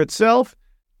speaks for itself.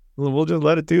 We'll just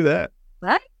let it do that.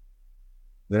 Right?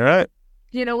 All right.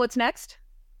 Do you know what's next?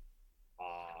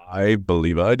 I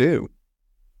believe I do.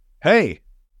 Hey.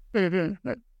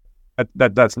 Mm-hmm.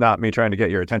 That's not me trying to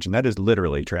get your attention. That is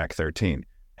literally track 13.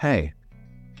 Hey.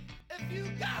 If you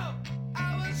go,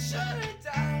 I will surely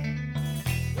die.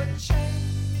 What change?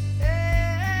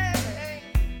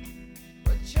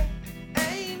 What change?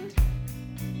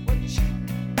 What change?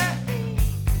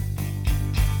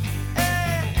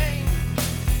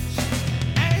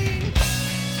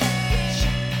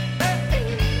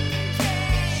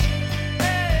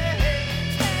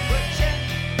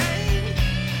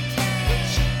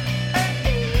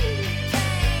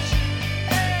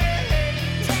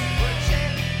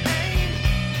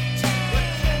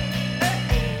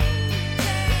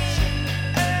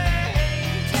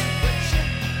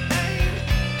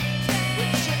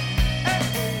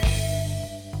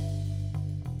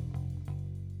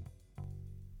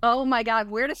 Oh my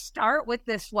God, where to start with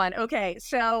this one? Okay,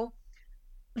 so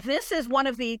this is one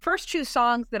of the first 2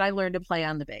 songs that I learned to play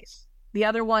on the bass. The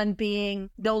other one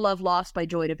being No Love Lost by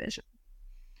Joy Division.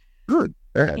 Good.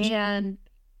 And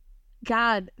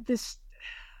God, this,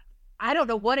 I don't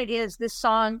know what it is. This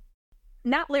song,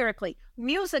 not lyrically,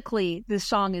 musically, this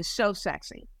song is so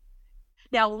sexy.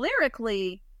 Now,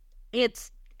 lyrically,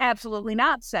 it's absolutely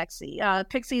not sexy.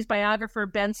 Pixies biographer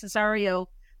Ben Cesario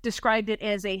described it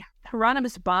as a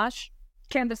Hieronymus Bosch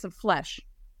canvas of flesh.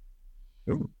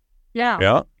 Ooh. Yeah.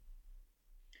 Yeah.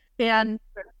 And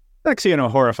Sexy in a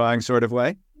horrifying sort of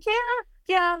way.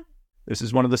 yeah. This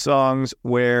is one of the songs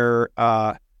where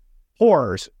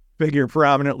horrors figure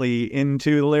prominently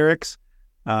into the lyrics.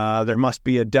 There must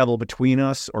be a devil between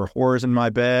us, or horrors in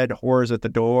my bed, horrors at the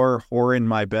door, horror in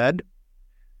my bed.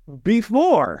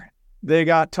 Before they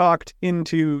got talked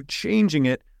into changing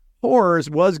it, Horrors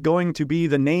was going to be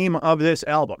the name of this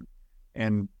album.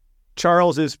 And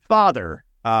Charles's father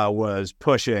was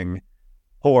pushing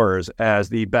Horrors as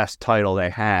the best title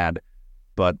they had.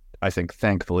 But I think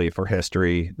thankfully for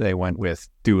history, they went with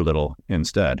Doolittle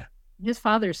instead. His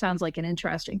father sounds like an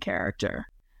interesting character.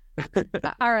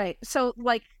 All right. So,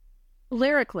 like,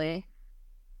 lyrically,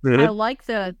 I like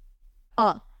the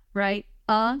right?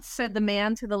 Said the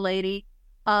man to the lady.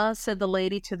 Said the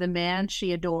lady to the man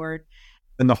she adored.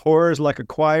 And the horrors, like a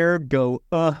choir, go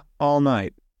all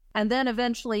night. And then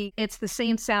eventually it's the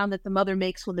same sound that the mother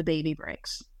makes when the baby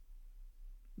breaks.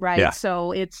 Right? Yeah.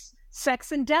 So it's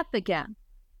sex and death again.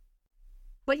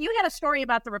 But you had a story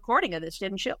about the recording of this,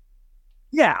 didn't you?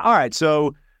 Yeah. All right.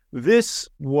 So this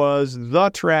was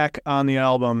the track on the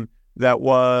album that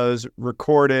was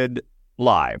recorded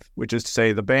live, which is to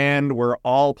say the band were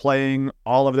all playing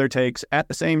all of their takes at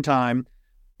the same time.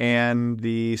 And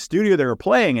the studio they were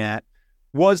playing at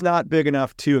was not big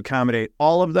enough to accommodate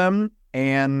all of them,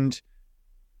 and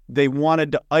they wanted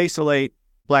to isolate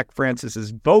Black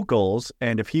Francis's vocals,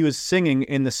 and if he was singing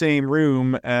in the same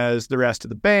room as the rest of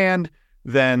the band,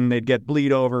 then they'd get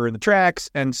bleed over in the tracks,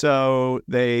 and so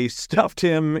they stuffed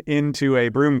him into a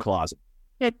broom closet.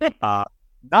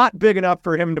 Not big enough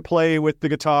for him to play with the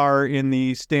guitar in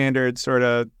the standard sort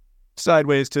of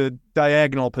sideways to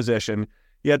diagonal position.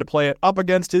 He had to play it up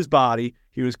against his body.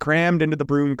 He was crammed into the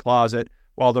broom closet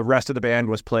while the rest of the band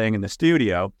was playing in the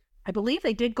studio. I believe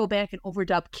they did go back and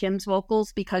overdub Kim's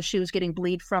vocals because she was getting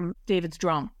bleed from David's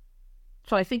drum.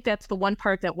 So I think that's the one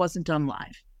part that wasn't done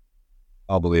live.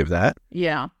 I'll believe that.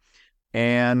 Yeah.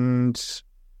 and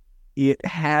it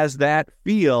has that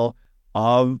feel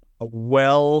of a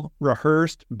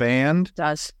well-rehearsed band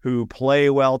Does. who play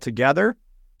well together.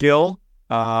 Gil,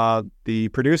 the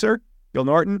producer, Gil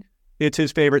Norton, it's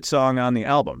his favorite song on the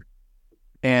album.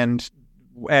 And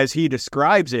as he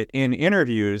describes it in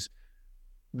interviews,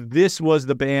 this was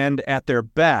the band at their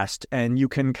best, and you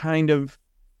can kind of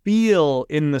feel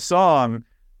in the song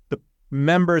the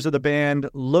members of the band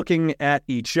looking at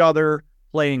each other,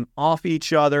 playing off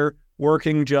each other,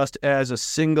 working just as a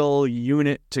single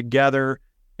unit together,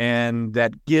 and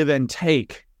that give and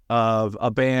take of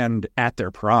a band at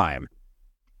their prime.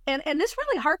 And this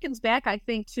really harkens back, I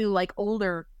think, to like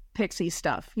older Pixie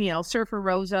stuff, Surfer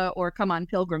Rosa or Come On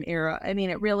Pilgrim era. I mean,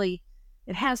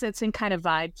 it has that same kind of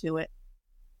vibe to it.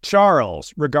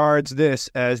 Charles regards this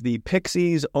as the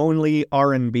Pixies' only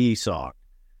R&B song.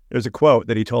 There's a quote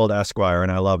that he told Esquire,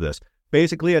 and I love this.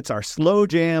 Basically, it's our slow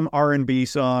jam R&B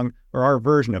song, or our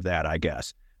version of that, I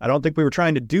guess. I don't think we were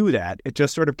trying to do that. It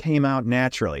just sort of came out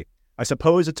naturally. I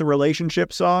suppose it's a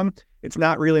relationship song. It's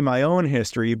not really my own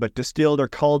history, but distilled or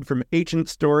culled from ancient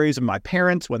stories of my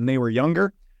parents when they were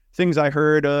younger. Things I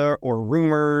heard or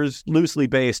rumors loosely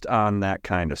based on that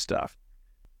kind of stuff.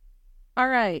 All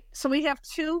right. So we have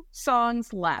 2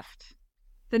 songs left.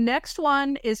 The next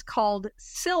one is called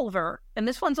Silver, and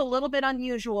this one's a little bit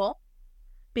unusual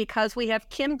because we have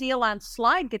Kim Deal on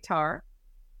slide guitar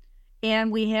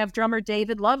and we have drummer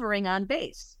David Lovering on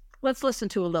bass. Let's listen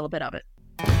to a little bit of it.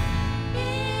 In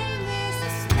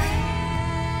this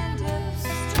land of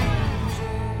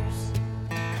strangers,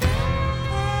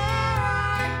 there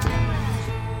are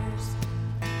dangers,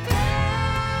 there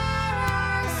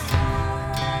are sorrows.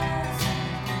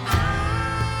 I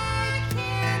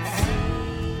can't see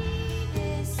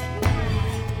this way.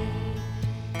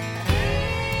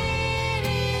 It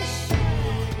is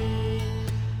shady.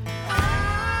 I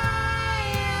am leaving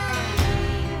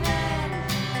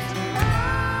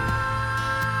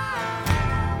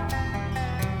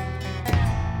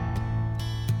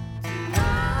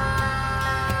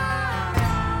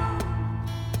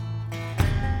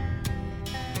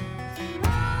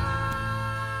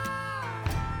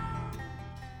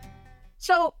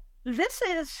So this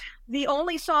is the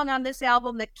only song on this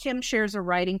album that Kim shares a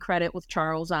writing credit with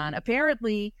Charles on.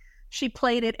 Apparently, she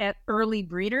played it at early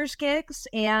Breeders gigs,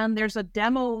 and there's a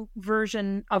demo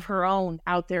version of her own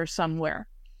out there somewhere.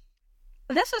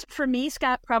 This is, for me,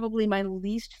 Scott, probably my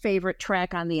least favorite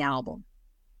track on the album.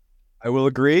 I will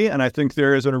agree, and I think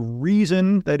there is a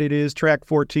reason that it is track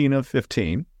 14 of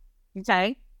 15.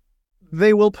 Okay.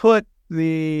 They will put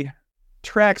the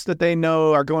tracks that they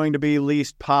know are going to be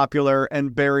least popular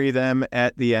and bury them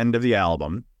at the end of the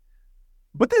album.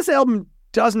 But this album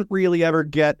doesn't really ever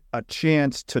get a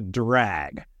chance to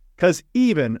drag, because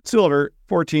even Silver,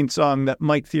 14th song that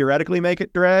might theoretically make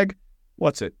it drag,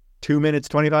 what's it, 2 minutes,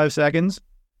 25 seconds?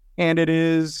 And it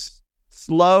is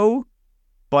slow,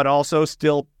 but also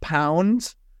still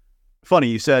pounds. Funny,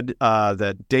 you said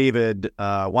that David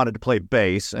wanted to play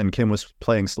bass and Kim was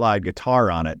playing slide guitar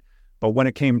on it. But when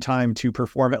it came time to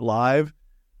perform it live,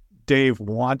 Dave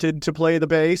wanted to play the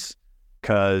bass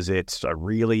because it's a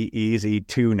really easy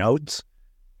 2 notes.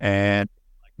 And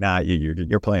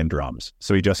you're playing drums.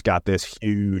 So he just got this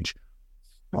huge,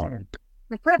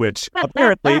 which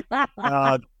apparently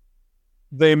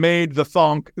they made the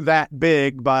thunk that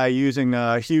big by using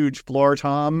a huge floor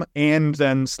tom and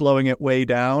then slowing it way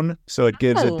down. So it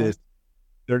gives it this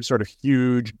sort of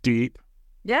huge, deep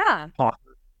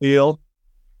feel.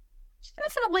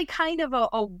 Definitely kind of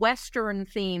a Western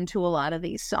theme to a lot of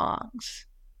these songs.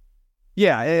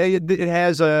 Yeah, it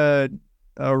has a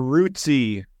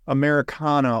rootsy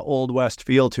Americana Old West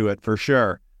feel to it for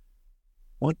sure.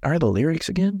 What are the lyrics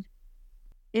again?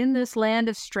 In this land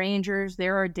of strangers,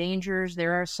 there are dangers,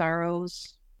 there are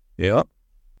sorrows. Yep.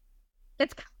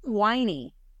 It's kind of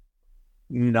whiny.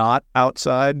 Not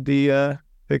outside the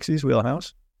Pixies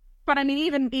wheelhouse. But I mean,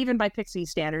 even by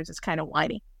Pixies standards, it's kind of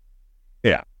whiny.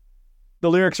 Yeah. The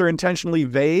lyrics are intentionally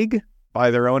vague by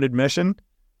their own admission.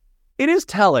 It is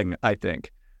telling, I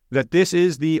think, that this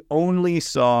is the only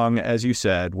song, as you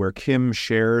said, where Kim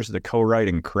shares the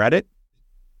co-writing credit.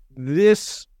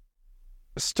 This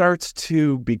starts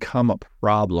to become a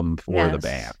problem for the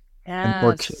band. And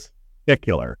for Kim in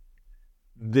particular.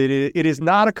 That it is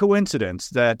not a coincidence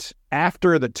that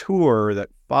after the tour that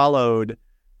followed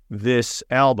this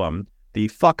album, the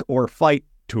Fuck or Fight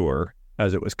tour,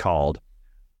 as it was called,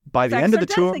 by the end of the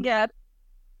tour,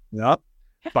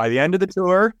 by the end of the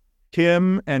tour,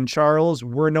 Kim and Charles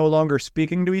were no longer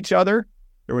speaking to each other.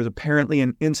 There was apparently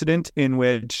an incident in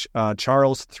which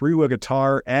Charles threw a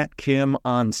guitar at Kim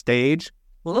on stage.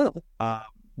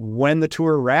 when the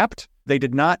tour wrapped, they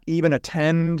did not even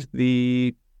attend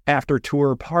the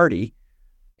after-tour party.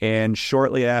 And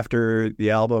shortly after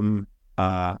the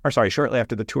shortly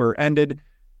after the tour ended,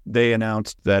 they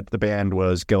announced that the band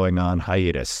was going on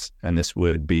hiatus. And this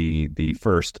would be the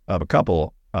first of a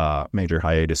couple major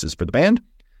hiatuses for the band,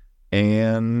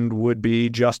 and would be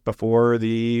just before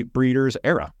the Breeders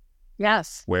era.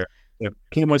 Yes. Where if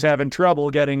Kim was having trouble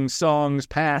getting songs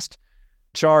past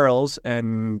Charles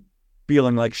and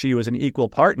feeling like she was an equal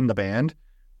part in the band,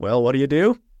 well, what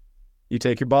do? You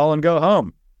take your ball and go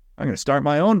home. I'm going to start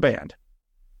my own band.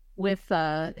 With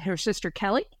her sister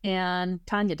Kelly and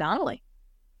Tanya Donnelly.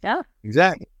 Yeah.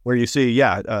 Exactly. Where you see,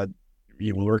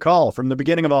 you will recall from the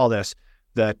beginning of all this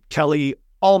that Kelly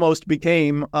almost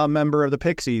became a member of the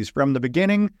Pixies from the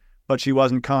beginning, but she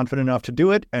wasn't confident enough to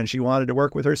do it, and she wanted to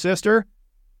work with her sister.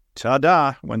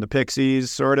 Ta-da! When the Pixies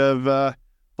sort of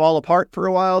fall apart for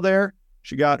a while there,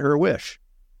 she got her wish.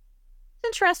 It's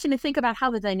interesting to think about how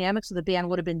the dynamics of the band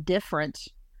would have been different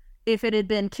if it had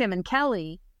been Kim and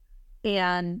Kelly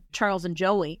and Charles and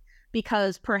Joey,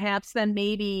 because perhaps then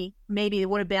maybe it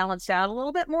would have balanced out a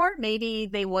little bit more. Maybe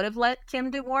they would have let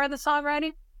Kim do more of the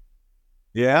songwriting.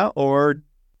 Yeah, or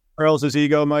Charles's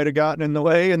ego might have gotten in the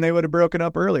way and they would have broken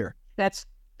up earlier. That's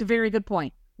a very good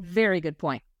point. Very good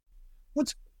point.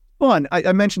 What's fun,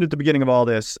 I mentioned at the beginning of all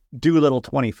this, Doolittle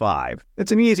 25.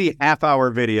 It's an easy half-hour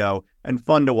video and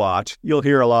fun to watch. You'll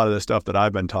hear a lot of the stuff that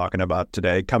I've been talking about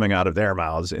today coming out of their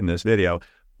mouths in this video.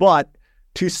 But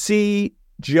to see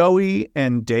Joey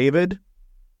and David,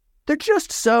 they're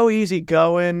just so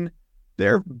easygoing.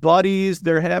 They're buddies.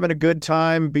 They're having a good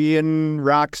time being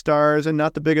rock stars, and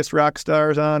not the biggest rock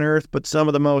stars on earth, but some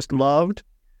of the most loved.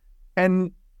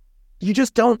 And you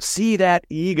just don't see that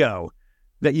ego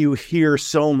that you hear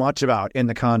so much about in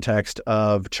the context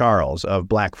of Charles, of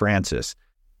Black Francis.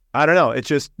 I don't know.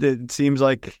 It seems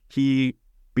like he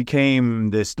became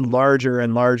this larger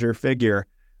and larger figure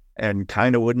and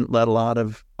kind of wouldn't let a lot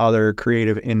of other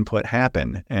creative input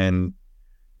happen. And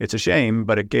it's a shame,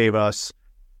 but it gave us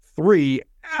 3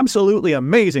 absolutely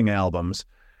amazing albums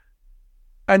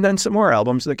and then some more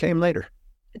albums that came later.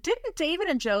 Didn't David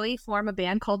and Joey form a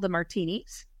band called the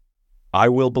Martinis? I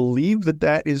will believe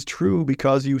that is true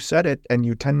because you said it and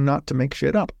you tend not to make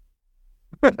shit up.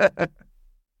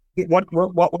 What were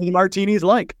the Martinis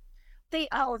like? They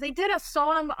did a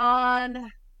song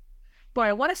on,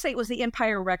 I want to say it was the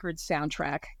Empire Records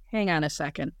soundtrack. Hang on a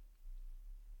second.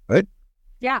 What?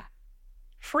 Yeah.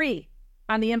 Free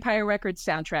on the Empire Records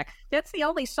soundtrack. That's the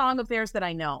only song of theirs that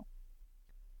I know.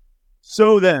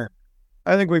 So then,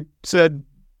 I think we said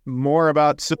more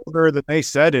about Silver than they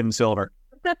said in Silver.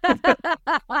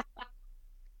 The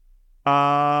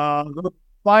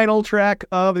final track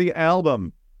of the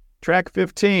album, track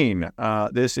 15.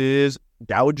 This is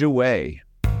Gouge Away.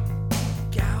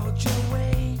 Gouge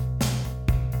away.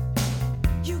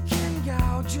 You can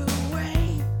gouge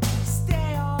away.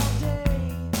 Stay all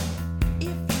day if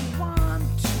you want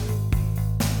to.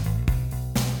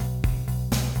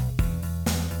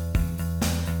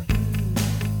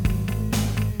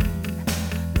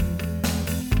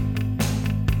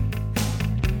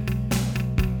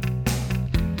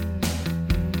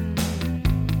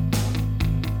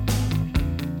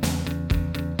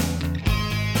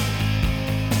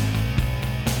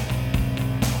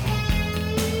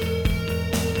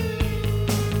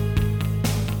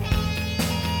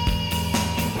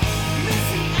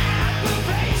 Missing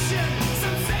aggravation,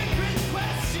 some sacred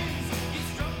questions. You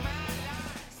struck my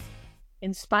life.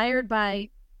 Inspired by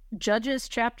Judges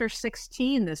chapter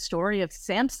 16, the story of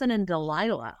Samson and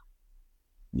Delilah.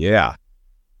 Yeah.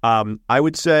 I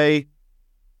would say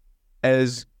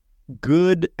as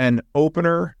good an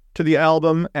opener to the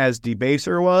album as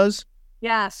Debaser was,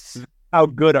 Yes. how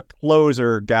good a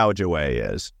closer Gouge Away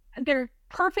is. They're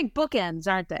perfect bookends,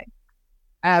 aren't they?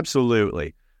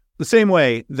 Absolutely. The same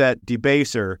way that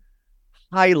Debaser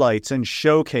highlights and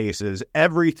showcases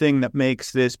everything that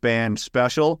makes this band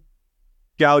special,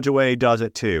 Gouge Away does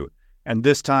it too. And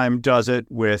this time does it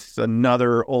with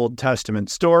another Old Testament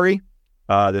story.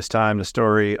 This time the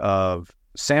story of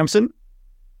Samson,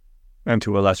 and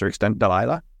to a lesser extent,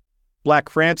 Delilah. Black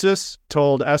Francis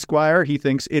told Esquire he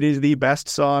thinks it is the best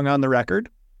song on the record,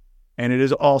 and it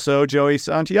is also Joey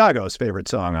Santiago's favorite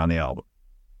song on the album.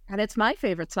 And it's my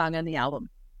favorite song on the album.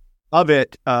 Of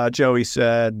it, Joey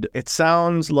said, it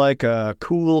sounds like a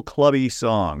cool, clubby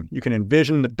song. You can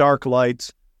envision the dark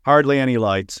lights, hardly any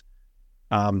lights.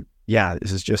 Yeah,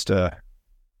 this is just a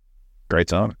great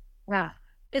song. Yeah.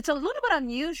 It's a little bit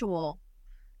unusual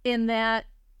in that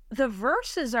The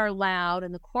verses are loud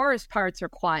and the chorus parts are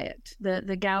quiet.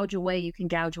 The gouge away, you can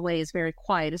gouge away is very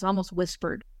quiet. It's almost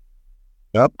whispered.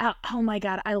 Yep. Oh my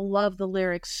God, I love the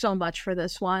lyrics so much for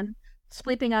this one.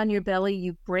 Sleeping on your belly,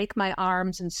 you break my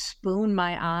arms and spoon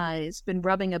my eyes. Been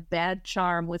rubbing a bad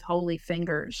charm with holy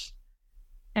fingers.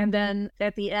 And then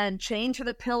at the end, chained to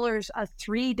the pillars, a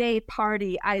 3-day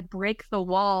party. I break the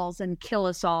walls and kill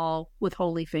us all with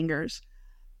holy fingers.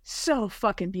 So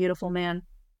fucking beautiful, man.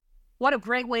 What a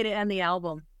great way to end the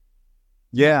album.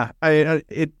 Yeah,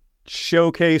 it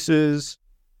showcases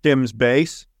Kim's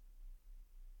bass.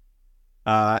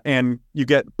 And you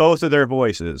get both of their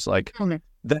voices. Like,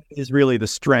 that is really the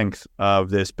strength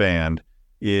of this band,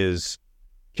 is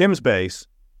Kim's bass,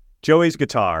 Joey's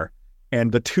guitar,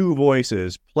 and the two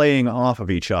voices playing off of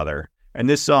each other. And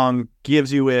this song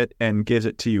gives you it and gives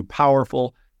it to you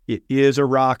powerful. It is a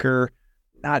rocker.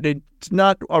 It's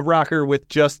not a rocker with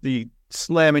just the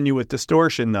slamming you with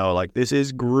distortion, though. Like, this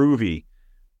is groovy.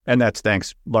 And that's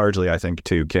thanks largely, I think,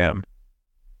 to Kim.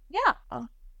 Yeah,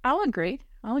 I'll agree.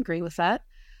 I'll agree with that.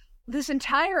 This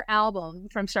entire album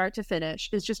from start to finish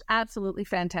is just absolutely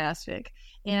fantastic.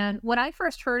 And when I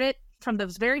first heard it, from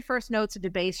those very first notes of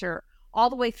Debaser all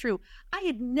the way through, I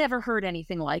had never heard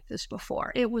anything like this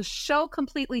before. It was so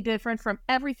completely different from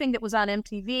everything that was on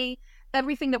MTV,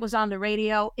 everything that was on the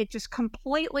radio. It just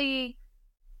completely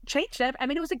changed it. I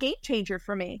mean, it was a game changer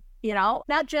for me, you know,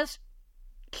 not just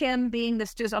Kim being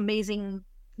this just amazing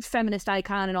feminist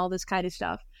icon and all this kind of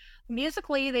stuff.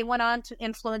 Musically, they went on to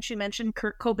influence, you mentioned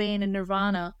Kurt Cobain and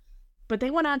Nirvana, but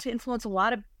they went on to influence a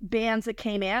lot of bands that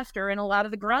came after and a lot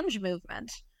of the grunge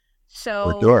movement.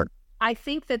 So sure. I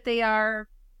think that they are,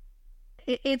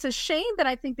 it's a shame that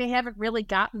I think they haven't really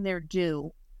gotten their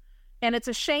due. And it's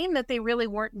a shame that they really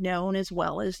weren't known as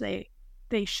well as they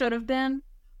should have been.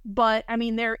 But I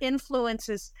mean, their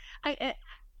influences, I guess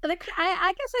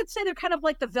I'd say they're kind of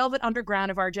like the Velvet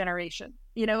Underground of our generation.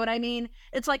 You know what I mean?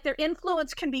 It's like their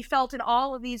influence can be felt in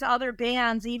all of these other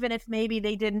bands, even if maybe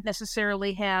they didn't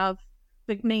necessarily have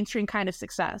the mainstream kind of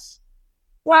success.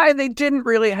 Why they didn't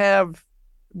really have,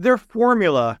 their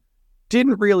formula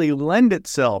didn't really lend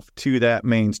itself to that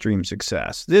mainstream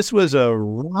success. This was a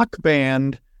rock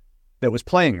band that was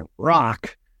playing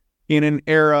rock in an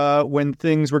era when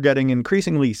things were getting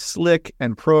increasingly slick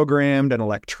and programmed and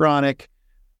electronic.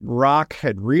 Rock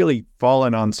had really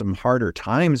fallen on some harder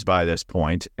times by this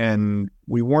point, and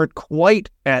we weren't quite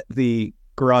at the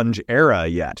grunge era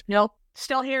yet. Nope,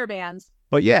 still hair bands.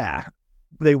 But yeah,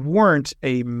 they weren't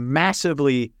a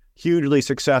massively, hugely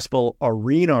successful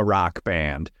arena rock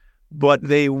band, but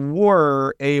they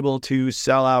were able to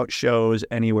sell out shows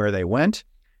anywhere they went.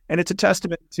 And it's a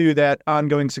testament to that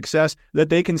ongoing success that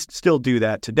they can still do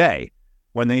that today.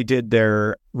 When they did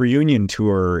their reunion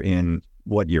tour in,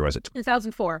 what year was it?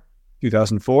 2004.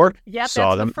 2004? Yep,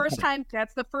 saw that's them.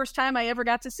 That's the first time I ever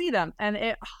got to see them. And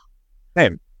it...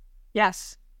 Same.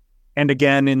 Yes. And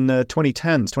again in the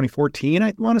 2010s, 2014,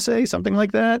 I want to say, something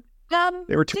like that.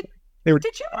 They were. Did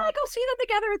you and I go see them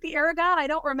together at the Aragon? I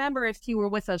don't remember if you were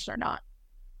with us or not.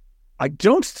 I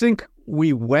don't think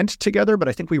we went together, but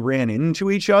I think we ran into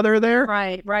each other there.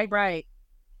 Right.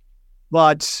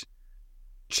 But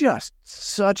just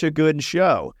such a good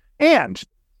show. And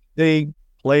they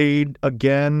played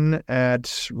again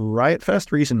at Riot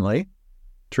Fest recently.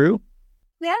 True?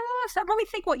 Yeah, so let me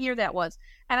think what year that was.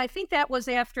 And I think that was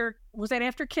after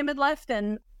Kim had left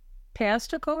and Paz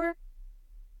took over?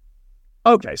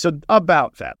 Okay, so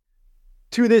about that.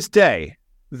 To this day,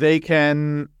 they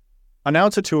can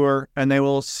announce a tour and they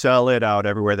will sell it out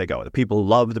everywhere they go. The people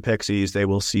love the Pixies. They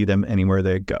will see them anywhere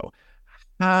they go.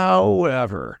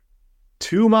 However,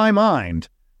 to my mind,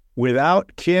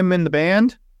 without Kim in the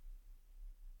band,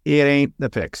 it ain't the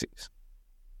Pixies.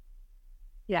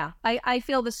 Yeah, I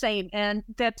feel the same. And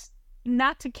that's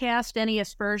not to cast any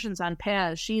aspersions on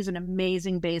Paz. She's an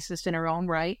amazing bassist in her own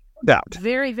right. No doubt.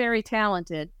 Very, very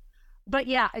talented. But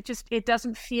yeah, it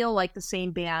doesn't feel like the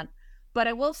same band. But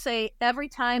I will say, every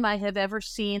time I have ever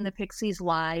seen the Pixies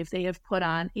live, they have put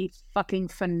on a fucking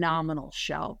phenomenal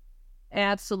show.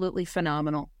 Absolutely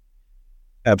phenomenal.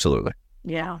 Absolutely.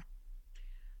 Yeah.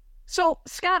 So,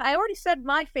 Scott, I already said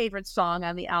my favorite song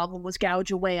on the album was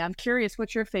Gouge Away. I'm curious,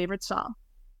 what's your favorite song?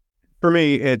 For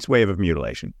me, it's Wave of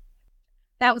Mutilation.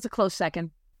 That was a close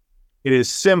second. It is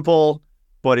simple,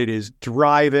 but it is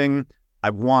driving. I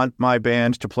want my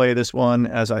band to play this one.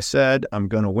 As I said, I'm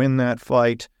going to win that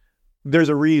fight. There's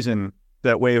a reason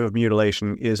that Wave of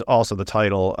Mutilation is also the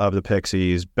title of the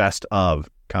Pixies' Best Of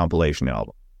compilation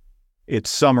album. It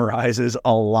summarizes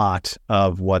a lot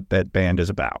of what that band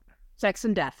is about. Sex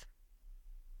and death.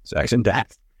 Sex and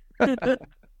death.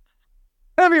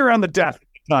 Heavy around the death.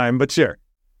 time, but sure.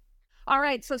 All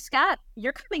right. So, Scott,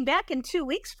 you're coming back in 2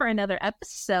 weeks for another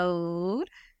episode.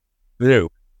 Do.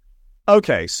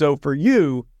 Okay, so for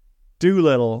you,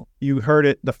 Doolittle, you heard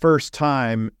it the first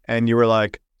time and you were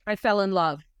like, I fell in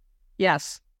love.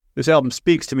 Yes. this album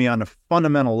speaks to me on a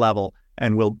fundamental level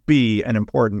and will be an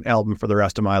important album for the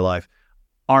rest of my life.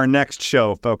 Our next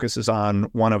show focuses on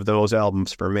one of those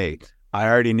albums for me. I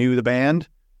already knew the band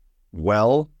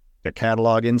well, the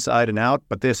catalog inside and out,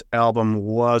 but this album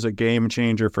was a game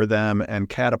changer for them and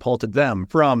catapulted them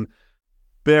from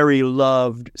very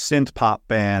loved synth pop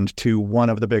band to one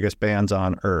of the biggest bands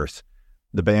on earth.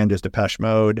 The band is Depeche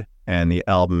Mode and the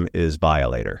album is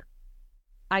Violator.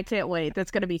 I can't wait.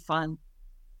 That's going to be fun.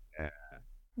 Yeah.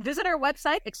 Visit our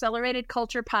website,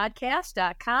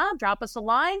 accelerated.culturepodcast.com. Drop us a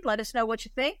line. Let us know what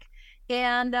you think.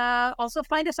 And also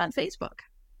find us on Facebook.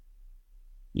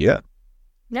 Yeah.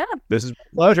 Yeah. This is a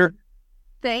pleasure.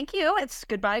 Thank you. It's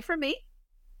goodbye for me.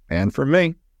 And for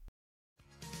me.